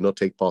Lawan, who did not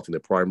take part in the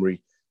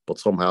primary, but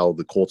somehow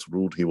the courts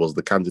ruled he was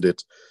the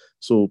candidate.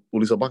 So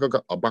Olisa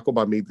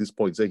Agbakoba made this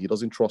point, saying he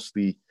doesn't trust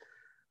the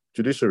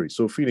judiciary.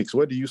 So Phoenix,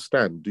 where do you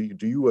stand?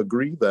 Do you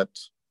agree that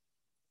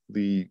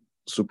the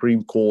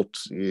Supreme Court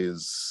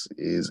is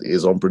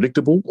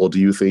unpredictable, or do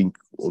you think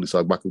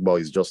Olisa Agbakoba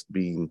is just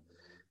being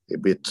a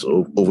bit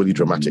overly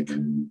dramatic?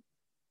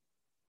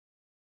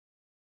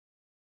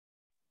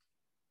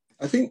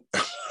 I think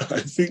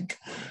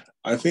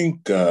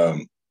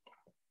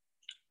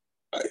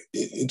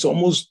it's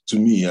almost to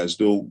me as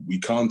though we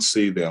can't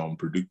say they're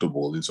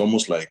unpredictable. It's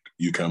almost like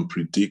you can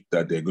predict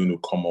that they're going to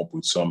come up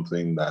with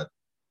something that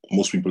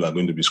most people are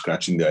going to be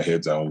scratching their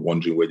heads and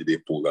wondering where did they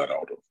pull that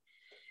out of.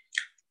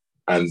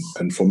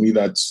 And for me,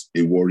 that's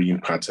a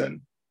worrying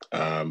pattern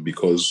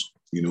because,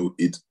 you know,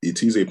 it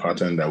is a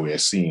pattern that we are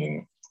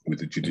seeing with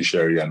the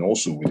judiciary and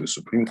also with the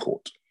Supreme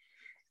Court.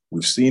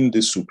 We've seen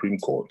this Supreme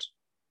Court,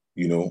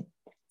 you know,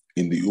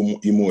 in the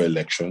Imo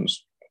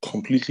elections,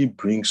 completely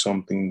bring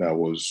something that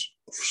was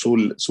so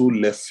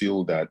left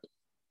field that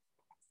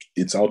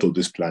it's out of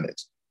this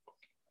planet.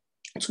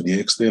 To the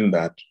extent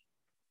that,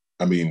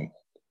 I mean,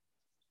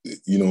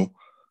 you know,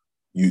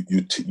 you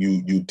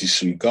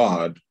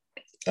disregard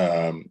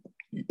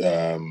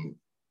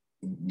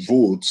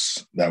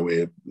votes that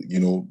were, you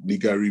know,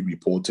 legally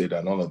reported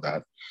and all of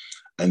that,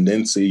 and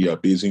then say you're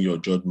basing your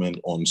judgment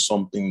on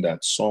something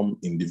that some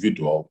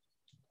individual,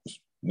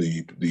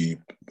 the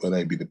whether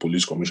it be the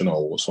police commissioner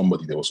or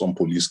somebody, there was some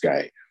police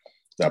guy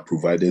that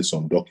provided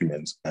some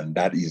documents, and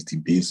that is the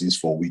basis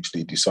for which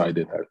they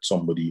decided that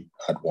somebody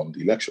had won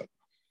the election.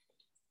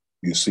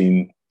 You've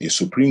seen a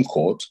Supreme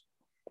Court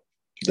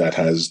that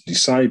has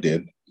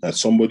decided that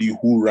somebody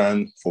who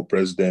ran for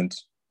president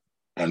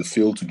and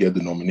failed to get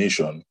the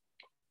nomination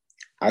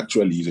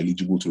actually is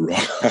eligible to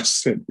run as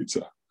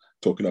senator,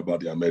 talking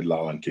about the Ahmed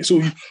Lawan case.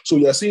 So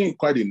you're seeing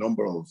quite a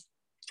number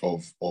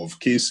of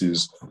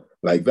cases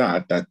like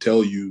that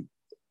tell you,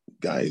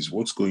 guys,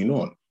 what's going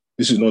on?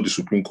 This is not the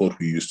Supreme Court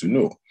we used to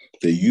know.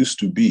 There used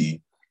to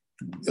be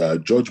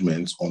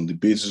judgments on the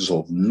basis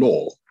of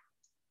law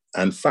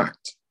and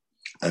fact.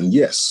 And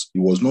yes, it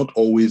was not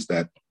always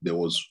that there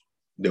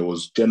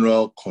was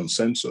general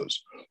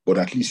consensus, but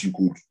at least you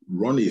could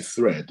run a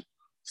thread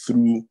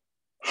through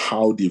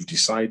how they've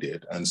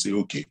decided and say,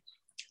 okay,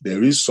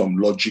 there is some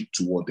logic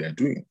to what they're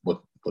doing.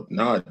 But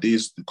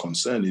nowadays, the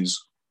concern is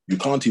you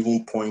can't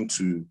even point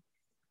to,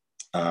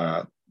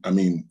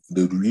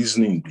 the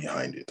reasoning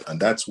behind it. And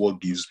that's what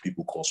gives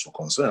people cause for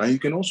concern. And you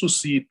can also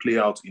see it play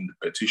out in the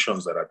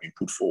petitions that have been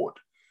put forward.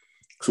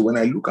 So when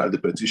I look at the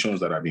petitions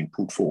that have been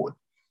put forward,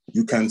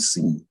 you can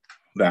see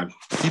that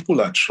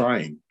people are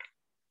trying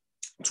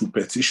to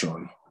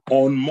petition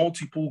on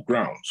multiple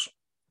grounds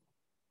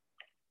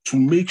to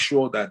make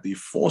sure that they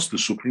force the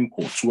Supreme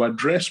Court to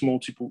address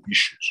multiple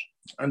issues.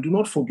 And do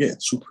not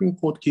forget, Supreme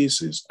Court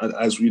cases,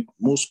 as with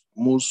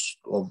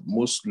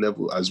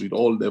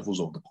all levels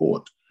of the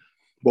court,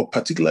 but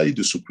particularly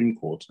the Supreme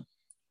Court,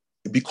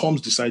 it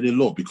becomes decided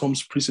law,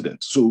 becomes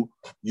precedent. So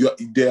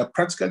they are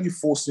practically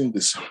forcing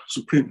the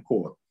Supreme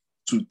Court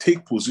to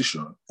take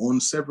position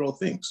on several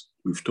things.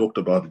 We've talked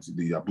about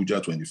the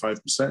Abuja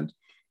 25%.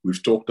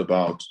 We've talked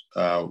about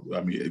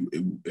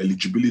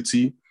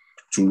eligibility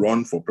to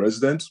run for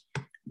president.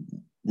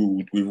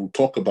 We've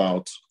talked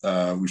about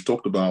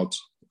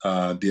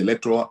the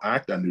Electoral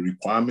Act and the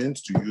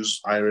requirements to use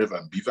IREV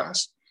and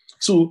BVAS.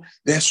 So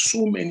there's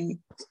so many.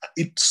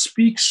 It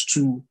speaks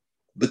to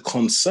the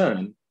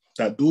concern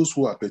that those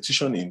who are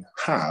petitioning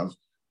have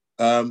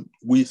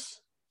with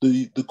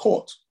the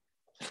court,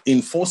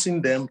 in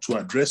forcing them to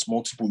address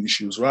multiple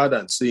issues rather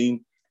than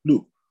saying,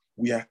 look,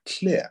 we are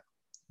clear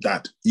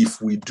that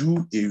if we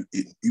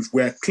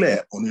are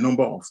clear on a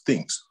number of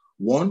things.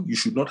 One, you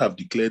should not have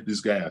declared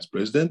this guy as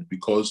president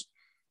because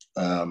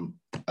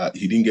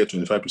he didn't get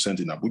 25%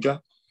 in Abuja.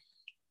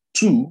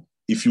 Two,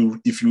 if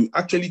you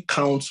actually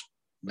count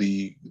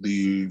the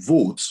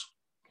votes,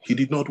 he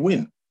did not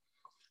win.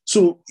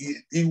 So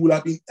it would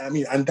have been,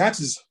 and that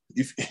is,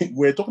 if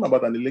we're talking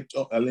about an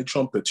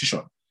election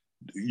petition,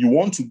 you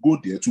want to go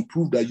there to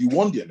prove that you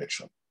won the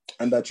election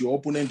and that your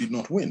opponent did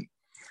not win.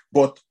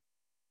 But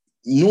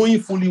knowing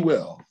fully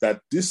well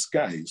that these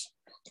guys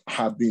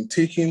have been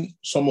taking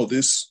some of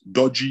these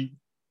dodgy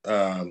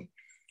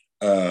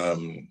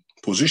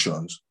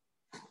positions,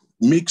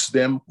 makes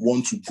them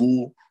want to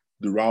go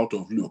the route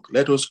of, look,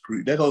 let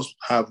us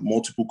have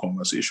multiple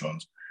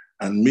conversations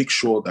and make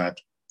sure that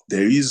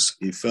there is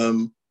a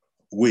firm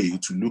way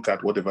to look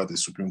at whatever the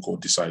Supreme Court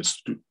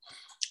decides to do.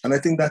 And I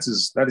think that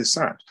is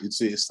sad. It's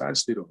a sad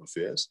state of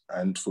affairs.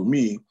 And for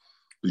me,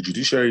 the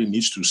judiciary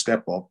needs to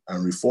step up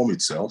and reform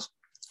itself.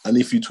 And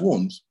if it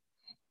won't,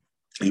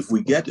 if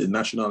we get a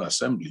National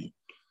Assembly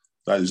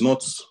that is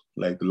not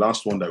like the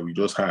last one that we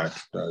just had,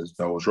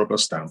 that was rubber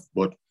stamped,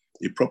 but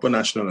a proper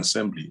National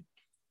Assembly,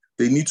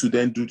 they need to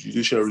then do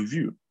judicial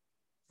review.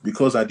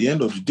 Because at the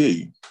end of the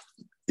day,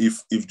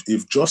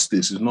 if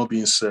justice is not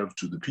being served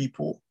to the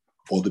people,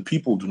 or the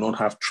people do not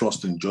have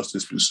trust in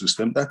justice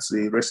system, that's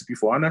a recipe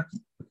for anarchy.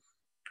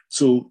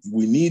 So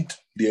we need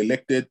the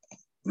elected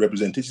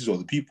representatives of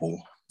the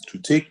people to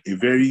take a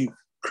very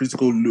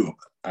critical look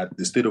at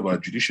the state of our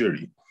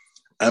judiciary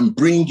and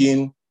bring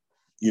in,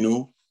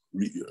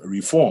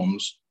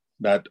 reforms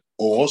that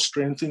or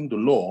strengthen the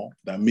law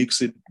that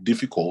makes it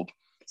difficult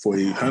for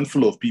a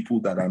handful of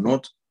people that are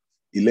not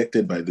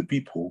elected by the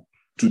people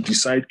to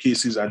decide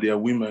cases at their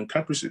whim and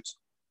caprices.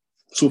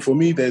 So for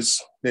me,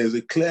 there's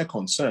a clear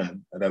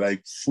concern that I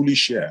fully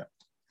share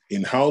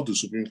in how the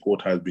Supreme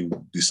Court has been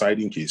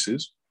deciding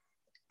cases.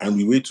 And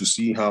we wait to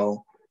see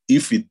how,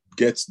 if it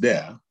gets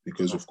there,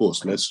 because of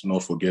course, let's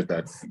not forget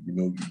that,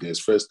 there's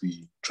first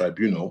the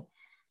tribunal,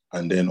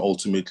 and then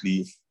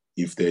ultimately,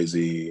 if there's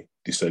a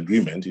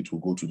disagreement, it will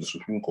go to the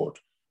Supreme Court.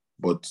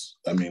 But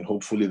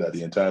hopefully that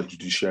the entire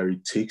judiciary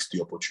takes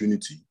the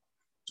opportunity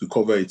to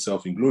cover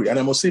itself in glory. And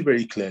I must say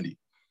very clearly,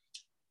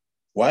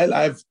 while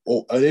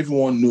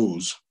everyone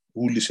knows,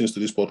 who listens to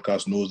this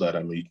podcast knows that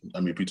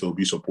I'm a Peter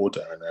Obi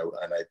supporter, and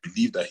I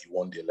believe that he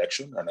won the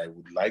election, and I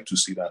would like to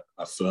see that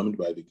affirmed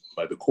by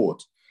the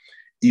court.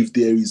 If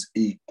there is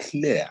a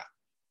clear,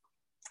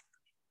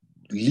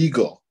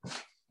 legal,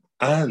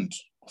 and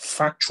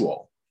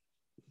factual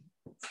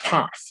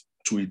path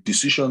to a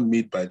decision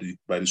made by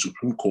the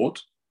Supreme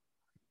Court,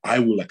 I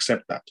will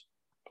accept that.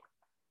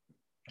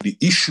 The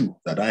issue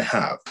that I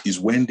have is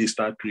when they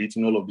start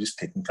creating all of these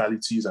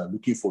technicalities and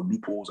looking for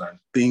loopholes and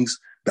things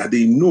that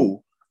they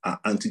know are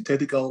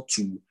antithetical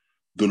to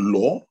the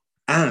law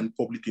and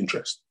public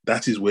interest.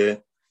 That is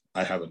where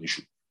I have an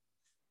issue.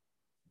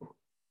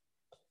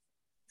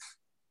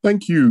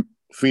 Thank you,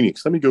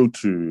 Phoenix. Let me go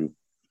to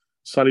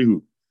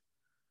Salihu.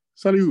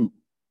 Salihu,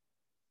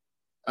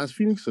 as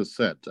Phoenix has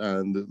said,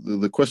 and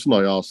the question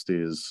I asked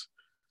is,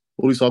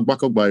 Olisa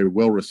Agbakogba, a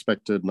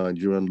well-respected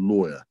Nigerian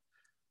lawyer,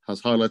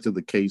 has highlighted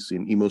the case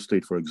in Imo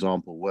State, for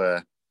example,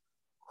 where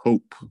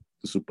Hope,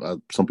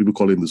 some people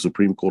call him the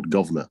Supreme Court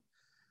governor,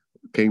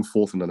 came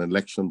forth in an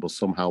election but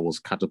somehow was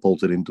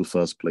catapulted into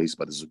first place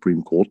by the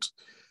Supreme Court.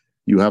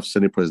 You have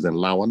Senate President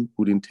Lawan,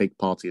 who didn't take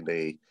part in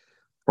a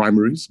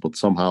primaries, but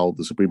somehow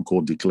the Supreme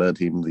Court declared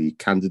him the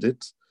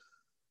candidate.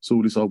 So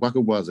Olisa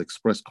Agbakogba has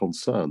expressed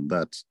concern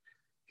that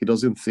he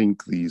doesn't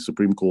think the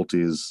Supreme Court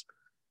is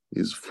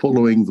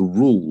following the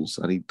rules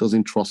and he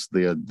doesn't trust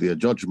their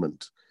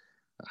judgment.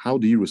 How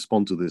do you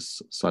respond to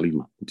this,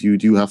 Salihu? Do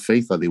you have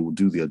faith that they will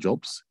do their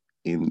jobs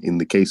in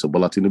the case of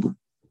Bola Tinubu?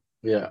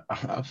 Yeah,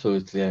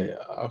 absolutely.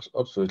 I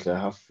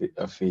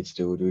have faith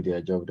they will do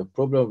their job. The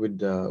problem with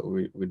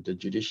the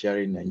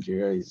judiciary in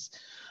Nigeria is,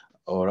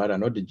 or rather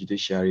not the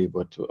judiciary,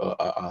 but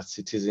our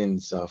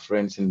citizens, our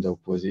friends in the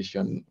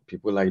opposition,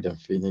 people like them,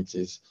 Phoenix,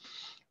 is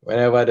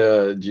whenever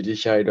the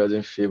judiciary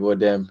doesn't favor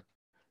them,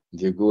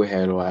 they go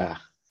haywire.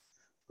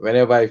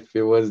 Whenever it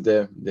favors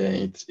them,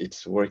 then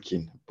it's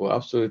working. But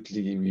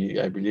absolutely,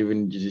 I believe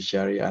in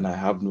judiciary, and I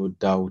have no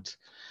doubt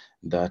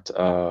that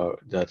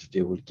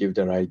they will give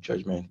the right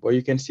judgment. But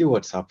you can see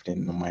what's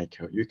happening,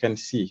 Michael. You can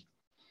see,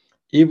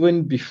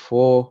 even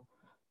before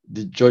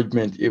the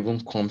judgment even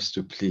comes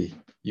to play,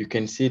 you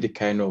can see the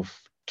kind of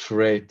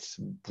threats,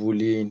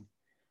 bullying,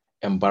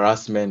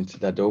 embarrassment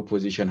that the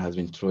opposition has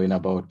been throwing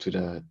about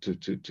to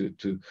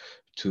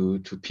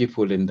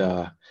people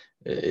into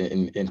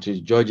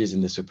judges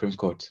in the Supreme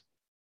Court.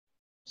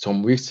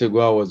 Some weeks ago,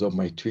 I was on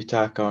my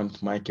Twitter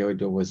account, Michael.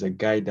 There was a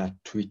guy that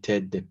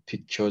tweeted the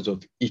pictures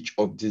of each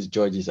of these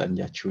judges and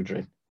their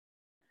children.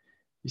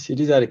 You see,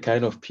 these are the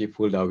kind of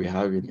people that we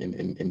have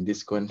in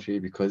this country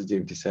because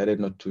they've decided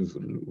not to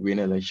win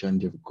election.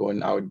 They've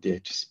gone out there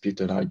to spit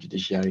on our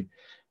judiciary.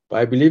 But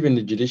I believe in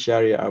the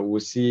judiciary. I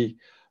will see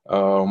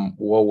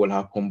what will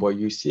happen. But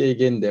you see,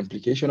 again, the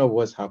implication of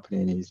what's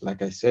happening is,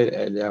 like I said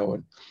earlier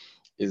on,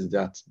 is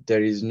that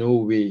there is no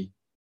way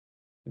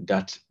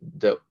that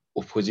the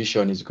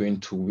opposition is going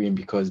to win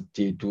because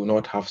they do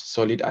not have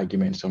solid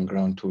arguments on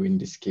ground to win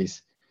this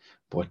case.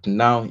 But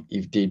now,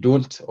 if they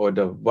don't, or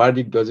the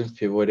verdict doesn't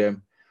favor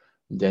them,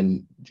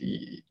 then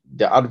the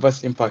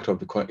adverse impact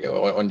of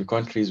on the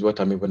country is what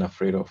I'm even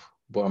afraid of.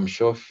 But I'm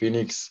sure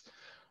Phoenix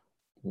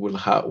will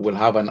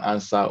have an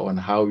answer on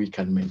how we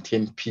can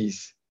maintain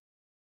peace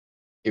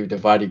if the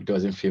verdict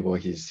doesn't favor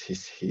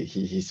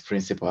his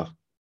principle.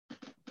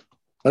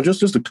 Now, just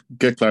to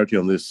get clarity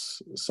on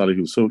this,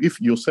 Salihu. So, if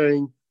you're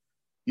saying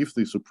if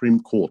the Supreme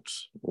Court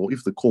or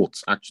if the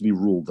courts actually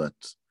ruled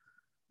that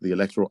the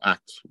Electoral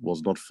Act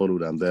was not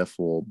followed and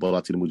therefore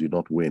Bola Tinubu did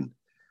not win,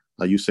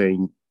 are you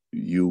saying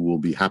you will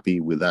be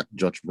happy with that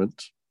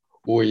judgment?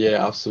 Oh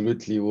yeah,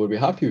 absolutely. We'll be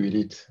happy with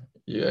it.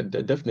 Yeah,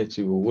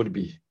 definitely we would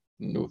be.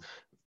 No,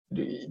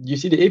 you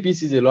see, the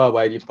APC is a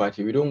law-abiding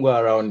party. We don't go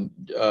around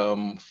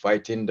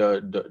fighting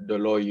the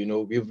law. You know,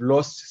 we've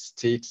lost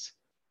states,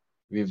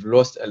 we've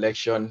lost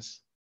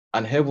elections,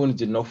 and heaven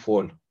did not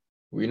fall.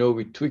 We know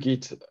we took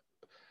it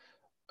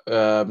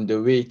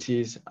the way it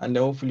is, and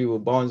then hopefully we'll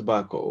bounce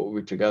back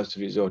with regards to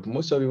result.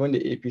 Most of when the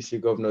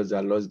APC governors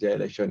that lost their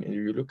election, and if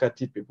you look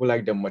at it, people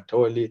like the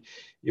Matoli,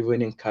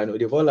 even in Kano,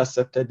 they've all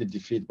accepted the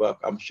defeat. But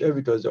I'm sure if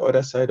it was the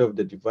other side of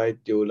the divide,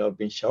 they will have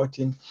been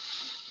shouting,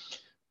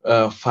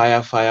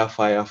 fire, fire,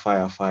 fire,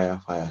 fire,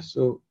 fire, fire.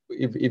 So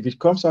if it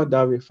comes out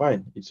that way,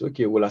 fine. It's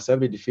okay. We'll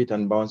accept the defeat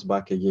and bounce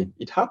back again.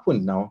 It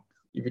happened now.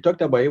 If you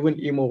talked about even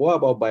Imo, what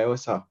about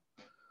Bayelsa?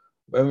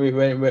 When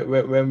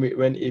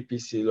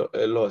APC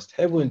lost,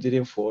 heaven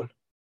didn't fall.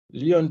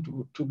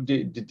 Leon took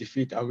the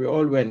defeat and we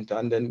all went,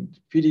 and then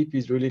PDP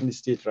is ruling the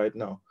state right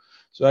now.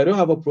 So I don't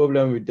have a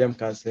problem with them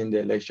cancelling the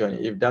election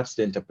if that's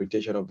the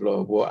interpretation of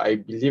law. But I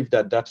believe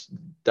that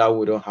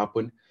wouldn't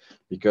happen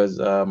because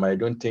I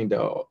don't think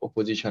the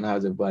opposition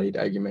has a valid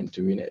argument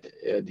to win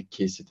the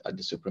case at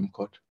the Supreme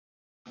Court.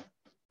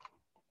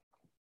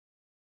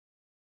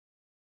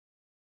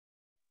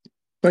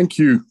 Thank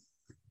you,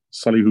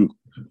 Salihu.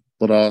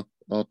 But our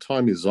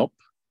time is up,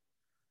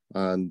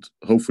 and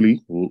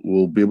hopefully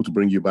we'll be able to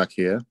bring you back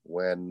here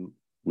when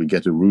we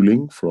get a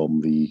ruling from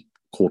the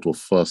Court of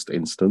First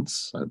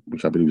Instance,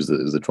 which I believe is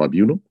the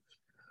tribunal.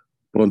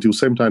 But until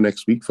same time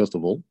next week, first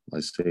of all,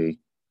 I say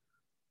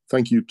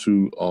thank you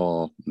to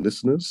our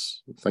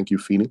listeners. Thank you,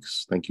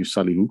 Phoenix. Thank you,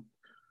 Salihu.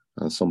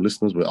 And some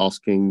listeners were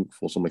asking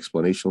for some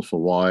explanations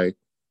for why there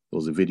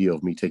was a video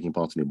of me taking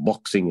part in a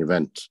boxing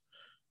event.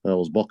 I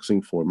was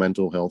boxing for a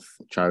mental health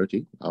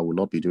charity. I will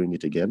not be doing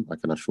it again. I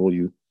can assure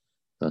you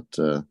that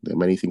there are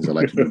many things I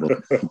like to do,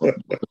 but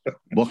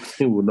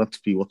boxing will not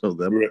be one of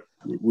them.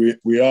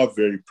 We are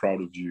very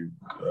proud of you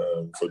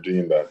for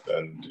doing that.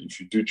 And if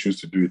you do choose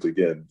to do it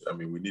again, I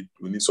mean, we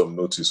need some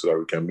notice so that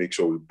we can make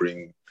sure we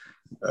bring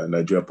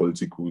Nigeria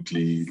Politics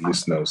Weekly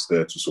listeners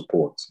there to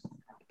support.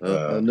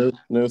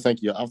 No,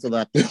 thank you. After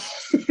that,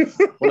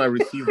 when I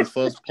received the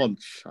first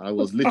punch, I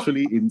was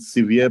literally in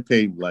severe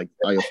pain, like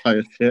I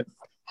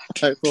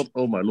thought,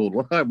 oh my Lord,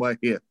 why am I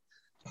here?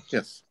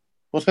 Yes.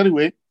 But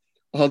anyway,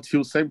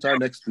 until same time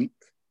next week,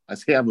 I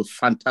say have a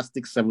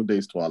fantastic 7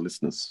 days to our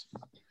listeners.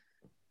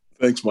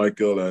 Thanks,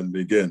 Michael. And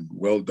again,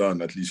 well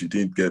done. At least you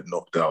didn't get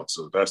knocked out.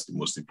 So that's the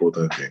most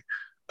important thing.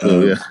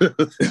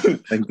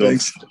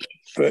 Thanks,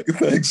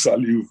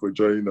 Salihu, for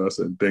joining us.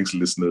 And thanks,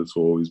 listeners,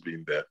 for always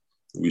being there.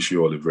 Wish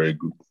you all a very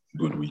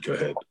good week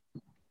ahead.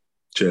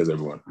 Cheers,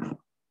 everyone.